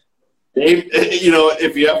 right?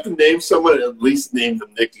 If you have to name someone, at least name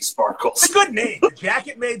them Nicky Sparkles. It's a good name. The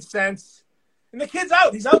jacket made sense. And the kid's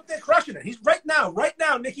out. He's out there crushing it. He's right now,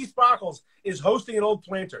 Nicky Sparkles is hosting at Old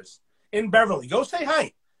Planters in Beverly. Go say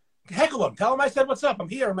hi. Heckle him. Tell him I said what's up. I'm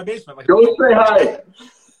here in my basement. Like, go say hi.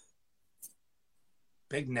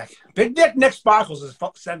 Big Nick. Nick Sparkles is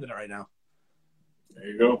sending it right now. There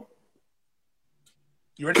you go.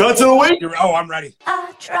 You ready? Cut to the week. I'm ready.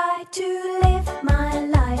 I try to live my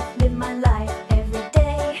life every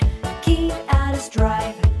day. Keep out of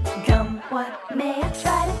strife. Come what may, I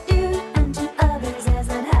try to do unto others as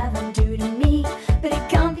I'd have them do to me. But it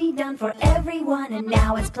can't be done for everyone, and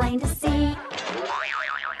now it's plain to see.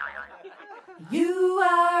 You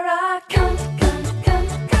are a cunt.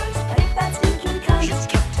 But if that stinking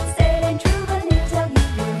cunt say it ain't true, but it tell you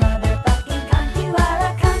you're a motherfucking cunt. You are a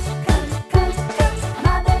cunt,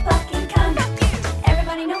 motherfucking cunt.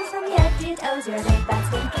 Everybody knows from your head to toes you're a big fat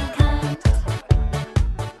stinking cunt.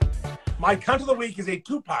 My cunt of the week is a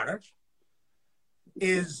two-parter.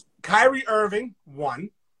 Is Kyrie Irving,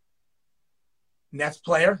 one. Nets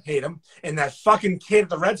player, hate him. And that fucking kid at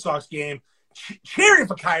the Red Sox game cheering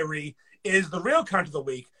for Kyrie is the real cunt of the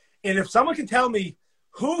week. And if someone can tell me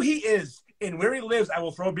who he is and where he lives, I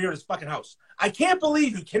will throw a beer at his fucking house. I can't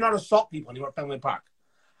believe you cannot assault people anywhere at Fenway Park.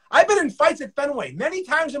 I've been in fights at Fenway many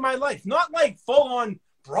times in my life. Not like full-on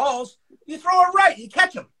brawls. You throw it right. You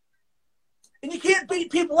catch them. And you can't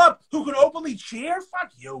beat people up who can openly cheer.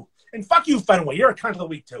 Fuck you. And fuck you, Fenway. You're a cunt of the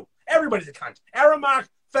week, too. Everybody's a cunt. Aramark,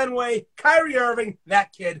 Fenway, Kyrie Irving,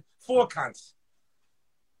 that kid. 4 cunts.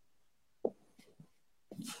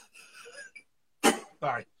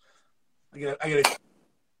 Sorry. I get it.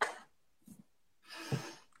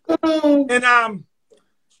 And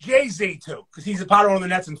Jay-Z, too, because he's a part owner of the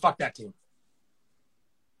Nets, and fuck that team.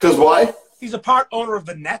 Because why? He's a part owner of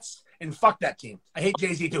the Nets, and fuck that team. I hate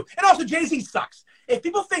Jay-Z, too. And also, Jay-Z sucks. If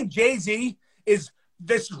people think Jay-Z is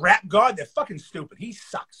this rap god, they're fucking stupid. He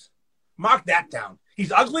sucks. Mark that down.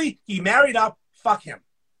 He's ugly. He married up. Fuck him.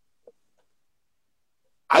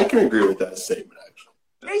 I can agree with that statement, actually.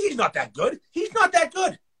 Jay-Z's not that good. He's not that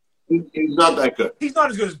good. He's not that good. He's not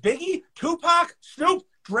as good as Biggie, Tupac, Snoop,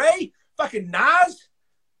 Dre, fucking Nas.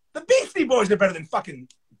 The Beastie Boys are better than fucking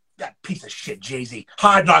that piece of shit, Jay-Z.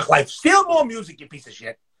 Hard Knock Life. Steal more music, you piece of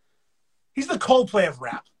shit. He's the Coldplay of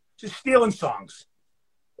rap. Just stealing songs.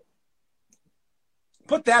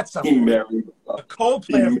 Put that somewhere. He married up. The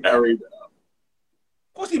Coldplay of married up.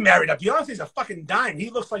 Of course he married up. Beyonce's a fucking dime. He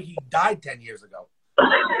looks like he died 10 years ago.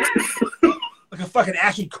 Like a fucking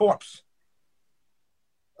ashy corpse.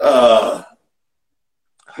 Mine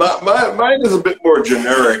is a bit more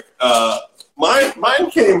generic.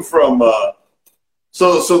 Mine came from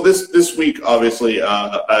so this week, obviously,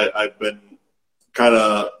 I've been kind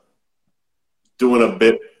of doing a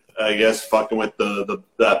bit, I guess, fucking with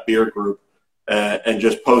that beer group and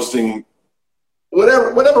just posting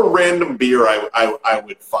whatever random beer I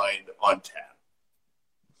would find on tap.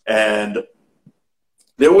 And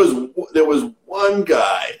there was one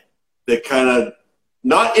guy that kind of,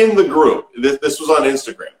 not in the group, this was on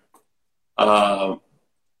Instagram,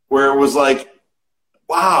 where it was like,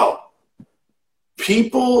 wow,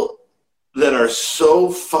 people that are so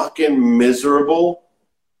fucking miserable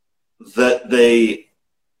that they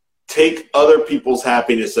take other people's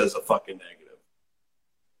happiness as a fucking negative.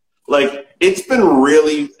 Like, it's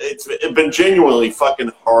been genuinely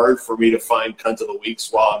fucking hard for me to find cunt of the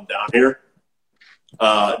weeks while I'm down here.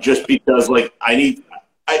 Just because, like, I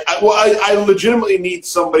legitimately need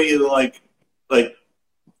somebody to like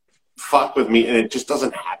fuck with me, and it just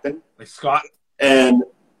doesn't happen. Like Scott. And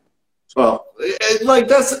well, like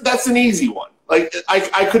that's an easy one. Like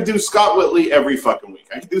I could do Scott Whitley every fucking week.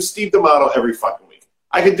 I could do Steve D'Amato every fucking week.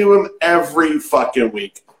 I could do him every fucking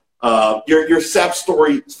week. Your Sap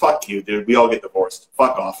story, fuck you, dude. We all get divorced.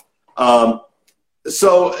 Fuck off.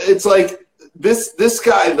 So it's like this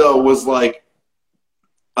guy though was like.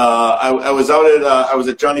 I was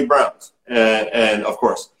at Johnny Brown's and of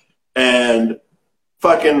course, and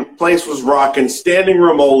fucking place was rocking, standing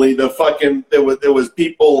room only. The fucking there was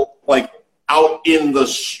people like out in the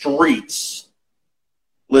streets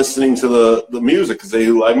listening to the music because they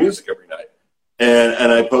do live music every night.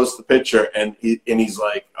 And I post the picture and he's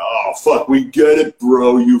like, oh fuck, we get it,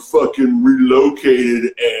 bro. You fucking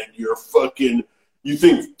relocated and you're fucking you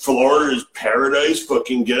think Florida is paradise?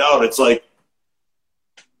 Fucking get out. It's like,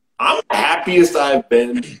 I'm the happiest I've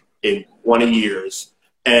been in 20 years.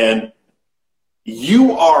 And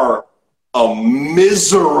you are a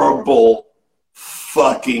miserable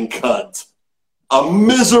fucking cunt. A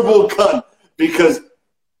miserable cunt. Because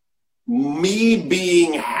me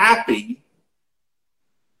being happy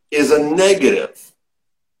is a negative.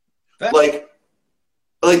 Like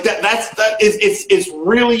it's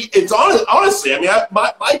really, it's honestly, I mean,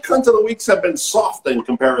 my cunt of the weeks have been soft in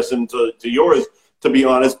comparison to yours, to be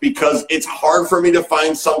honest, because it's hard for me to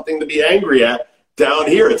find something to be angry at down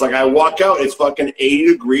here. It's like I walk out, it's fucking 80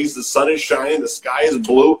 degrees, the sun is shining, the sky is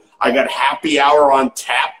blue, I got happy hour on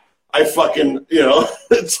tap. I fucking,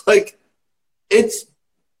 it's like, it's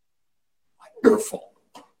wonderful.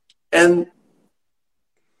 And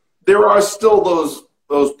there are still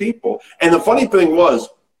those people. And the funny thing was,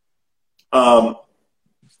 I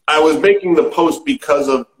was making the post because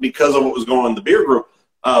of what was going on in the beer group,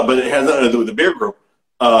 but it has nothing to do with the beer group.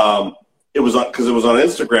 It was on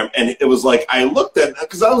Instagram, and it was like I looked at it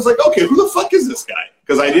because I was like, okay, who the fuck is this guy?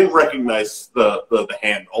 Because I didn't recognize the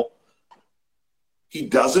handle. He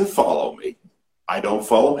doesn't follow me. I don't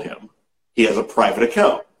follow him. He has a private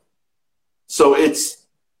account. So it's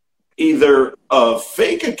either a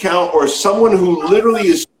fake account or someone who literally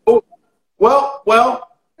is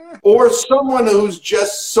or someone who's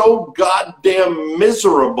just so goddamn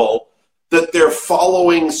miserable that they're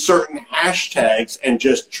following certain hashtags and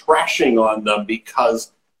just trashing on them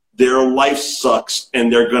because their life sucks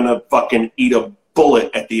and they're going to fucking eat a bullet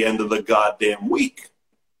at the end of the goddamn week.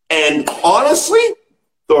 And honestly,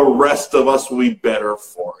 the rest of us will be better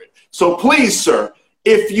for it. So please, sir,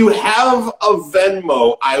 if you have a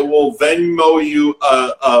Venmo, I will Venmo you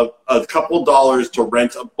a couple dollars to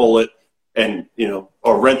rent a bullet and,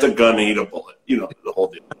 or rent a gun and eat a bullet. The whole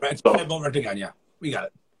deal. Rent a gun, yeah. We got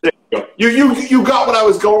it. There you go. You got what I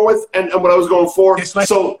was going with and what I was going for.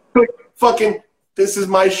 So fucking, this is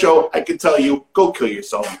my show. I can tell you, go kill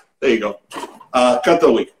yourself. There you go. Cut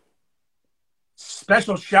the week.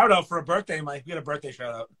 Special shout out for a birthday, Mike. We got a birthday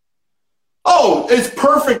shout out. Oh, it's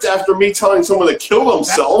perfect after me telling someone to kill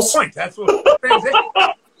themselves. That's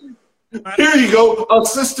the point. Here you go.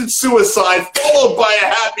 Assisted suicide followed by a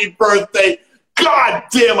happy birthday. God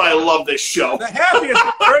damn, I love this show. The happiest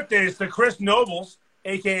birthdays to Chris Nobles,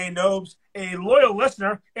 a.k.a. Nobes, a loyal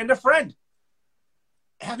listener and a friend.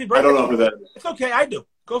 Happy birthday. I don't know who that is. It's okay. I do.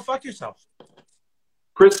 Go fuck yourself.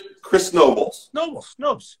 Chris Nobles.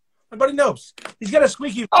 Nobes. My buddy Nobes. He's got a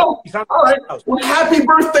squeaky. Oh, all right. Well, happy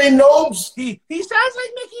birthday, Nobes. He sounds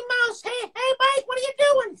like Mickey Mouse. Hey, Mike, what are you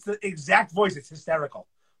doing? It's the exact voice. It's hysterical.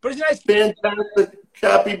 But he's a nice. Fantastic.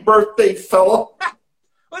 Happy birthday, fella.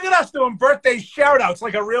 Look at us doing birthday shout-outs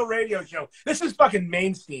like a real radio show. This is fucking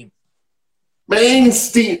main steam. Main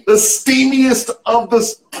steam. The steamiest of the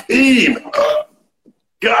steam.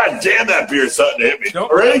 God damn, that beer's starting to hit me.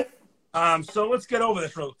 Nope. All right? So let's get over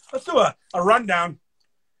this real. Let's do a rundown.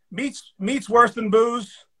 Meat's worse than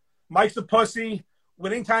booze. Mike's a pussy.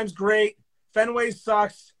 Winning time's great. Fenway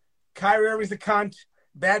sucks. Kyrie Irving's a cunt.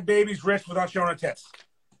 Bad baby's rich without showing her tits.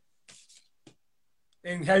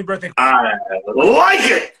 And happy birthday. I like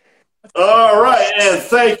it. All right. And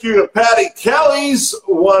thank you to Patty Kelly's,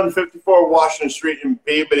 154 Washington Street in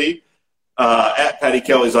Peabody. At Patty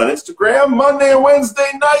Kelly's on Instagram. Monday and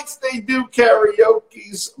Wednesday nights, they do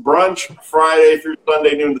karaoke's brunch. Friday through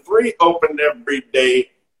Sunday, noon to 3. Open every day,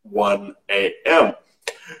 1 a.m.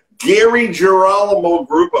 Gary Girolamo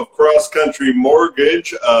Group of Cross Country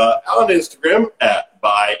Mortgage on Instagram at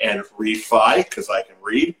Buy and Refi, because I can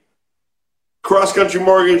read.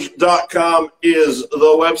 CrossCountryMortgage.com is the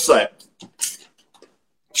website.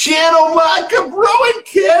 Channel Marker Brewing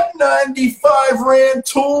Kit, 95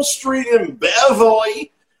 Rantoul Street in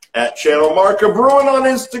Beverly. At Channel Marker Brewing on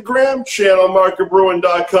Instagram.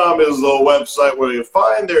 ChannelMarkerBrewing.com is the website where you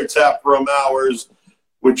find their tap room hours,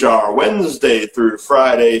 which are Wednesday through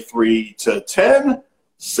Friday, 3 to 10.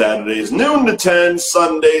 Saturdays, noon to 10.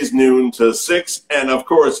 Sundays, noon to 6. And, of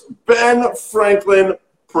course, Ben Franklin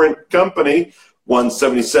Print Company,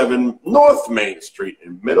 177 North Main Street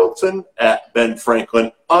in Middleton, at Ben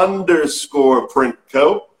Franklin _Print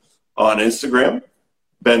Co. on Instagram,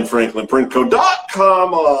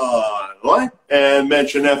 BenFranklinPrintCo.com online, and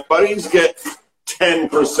mention F Buddies, get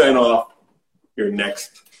 10% off your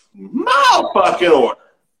next motherfucking order.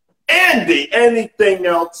 Andy, anything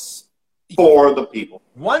else for the people?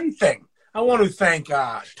 One thing. I want to thank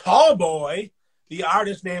Tallboy, the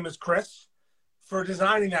artist name is Chris, for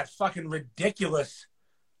designing that fucking ridiculous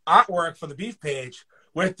artwork for the beef page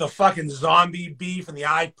with the fucking zombie beef and the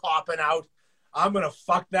eye popping out. I'm going to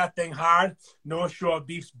fuck that thing hard. North Shore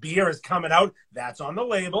Beef's beer is coming out. That's on the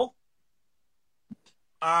label.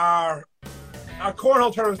 Our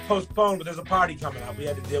cornhole tournament's postponed, but there's a party coming up. We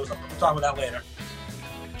had to deal with something. We'll talk about that later.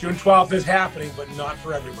 June 12th is happening, but not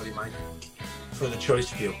for everybody, Mike. For the choice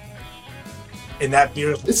few. And that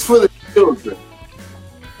beer is... It's for the children.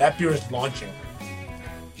 That beer is launching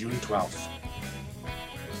June 12th.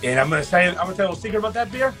 And I'm gonna tell you a little secret about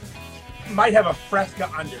that beer. It might have a Fresca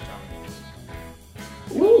undertone.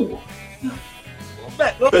 Ooh. A little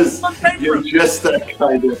bit. Because you're just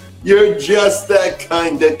that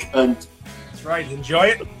kind of cunt. That's right. Enjoy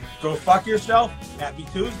it. Go fuck yourself. Happy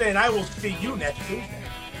Tuesday, and I will see you next Tuesday.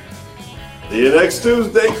 See you next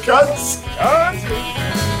Tuesday, cunts. Cunts.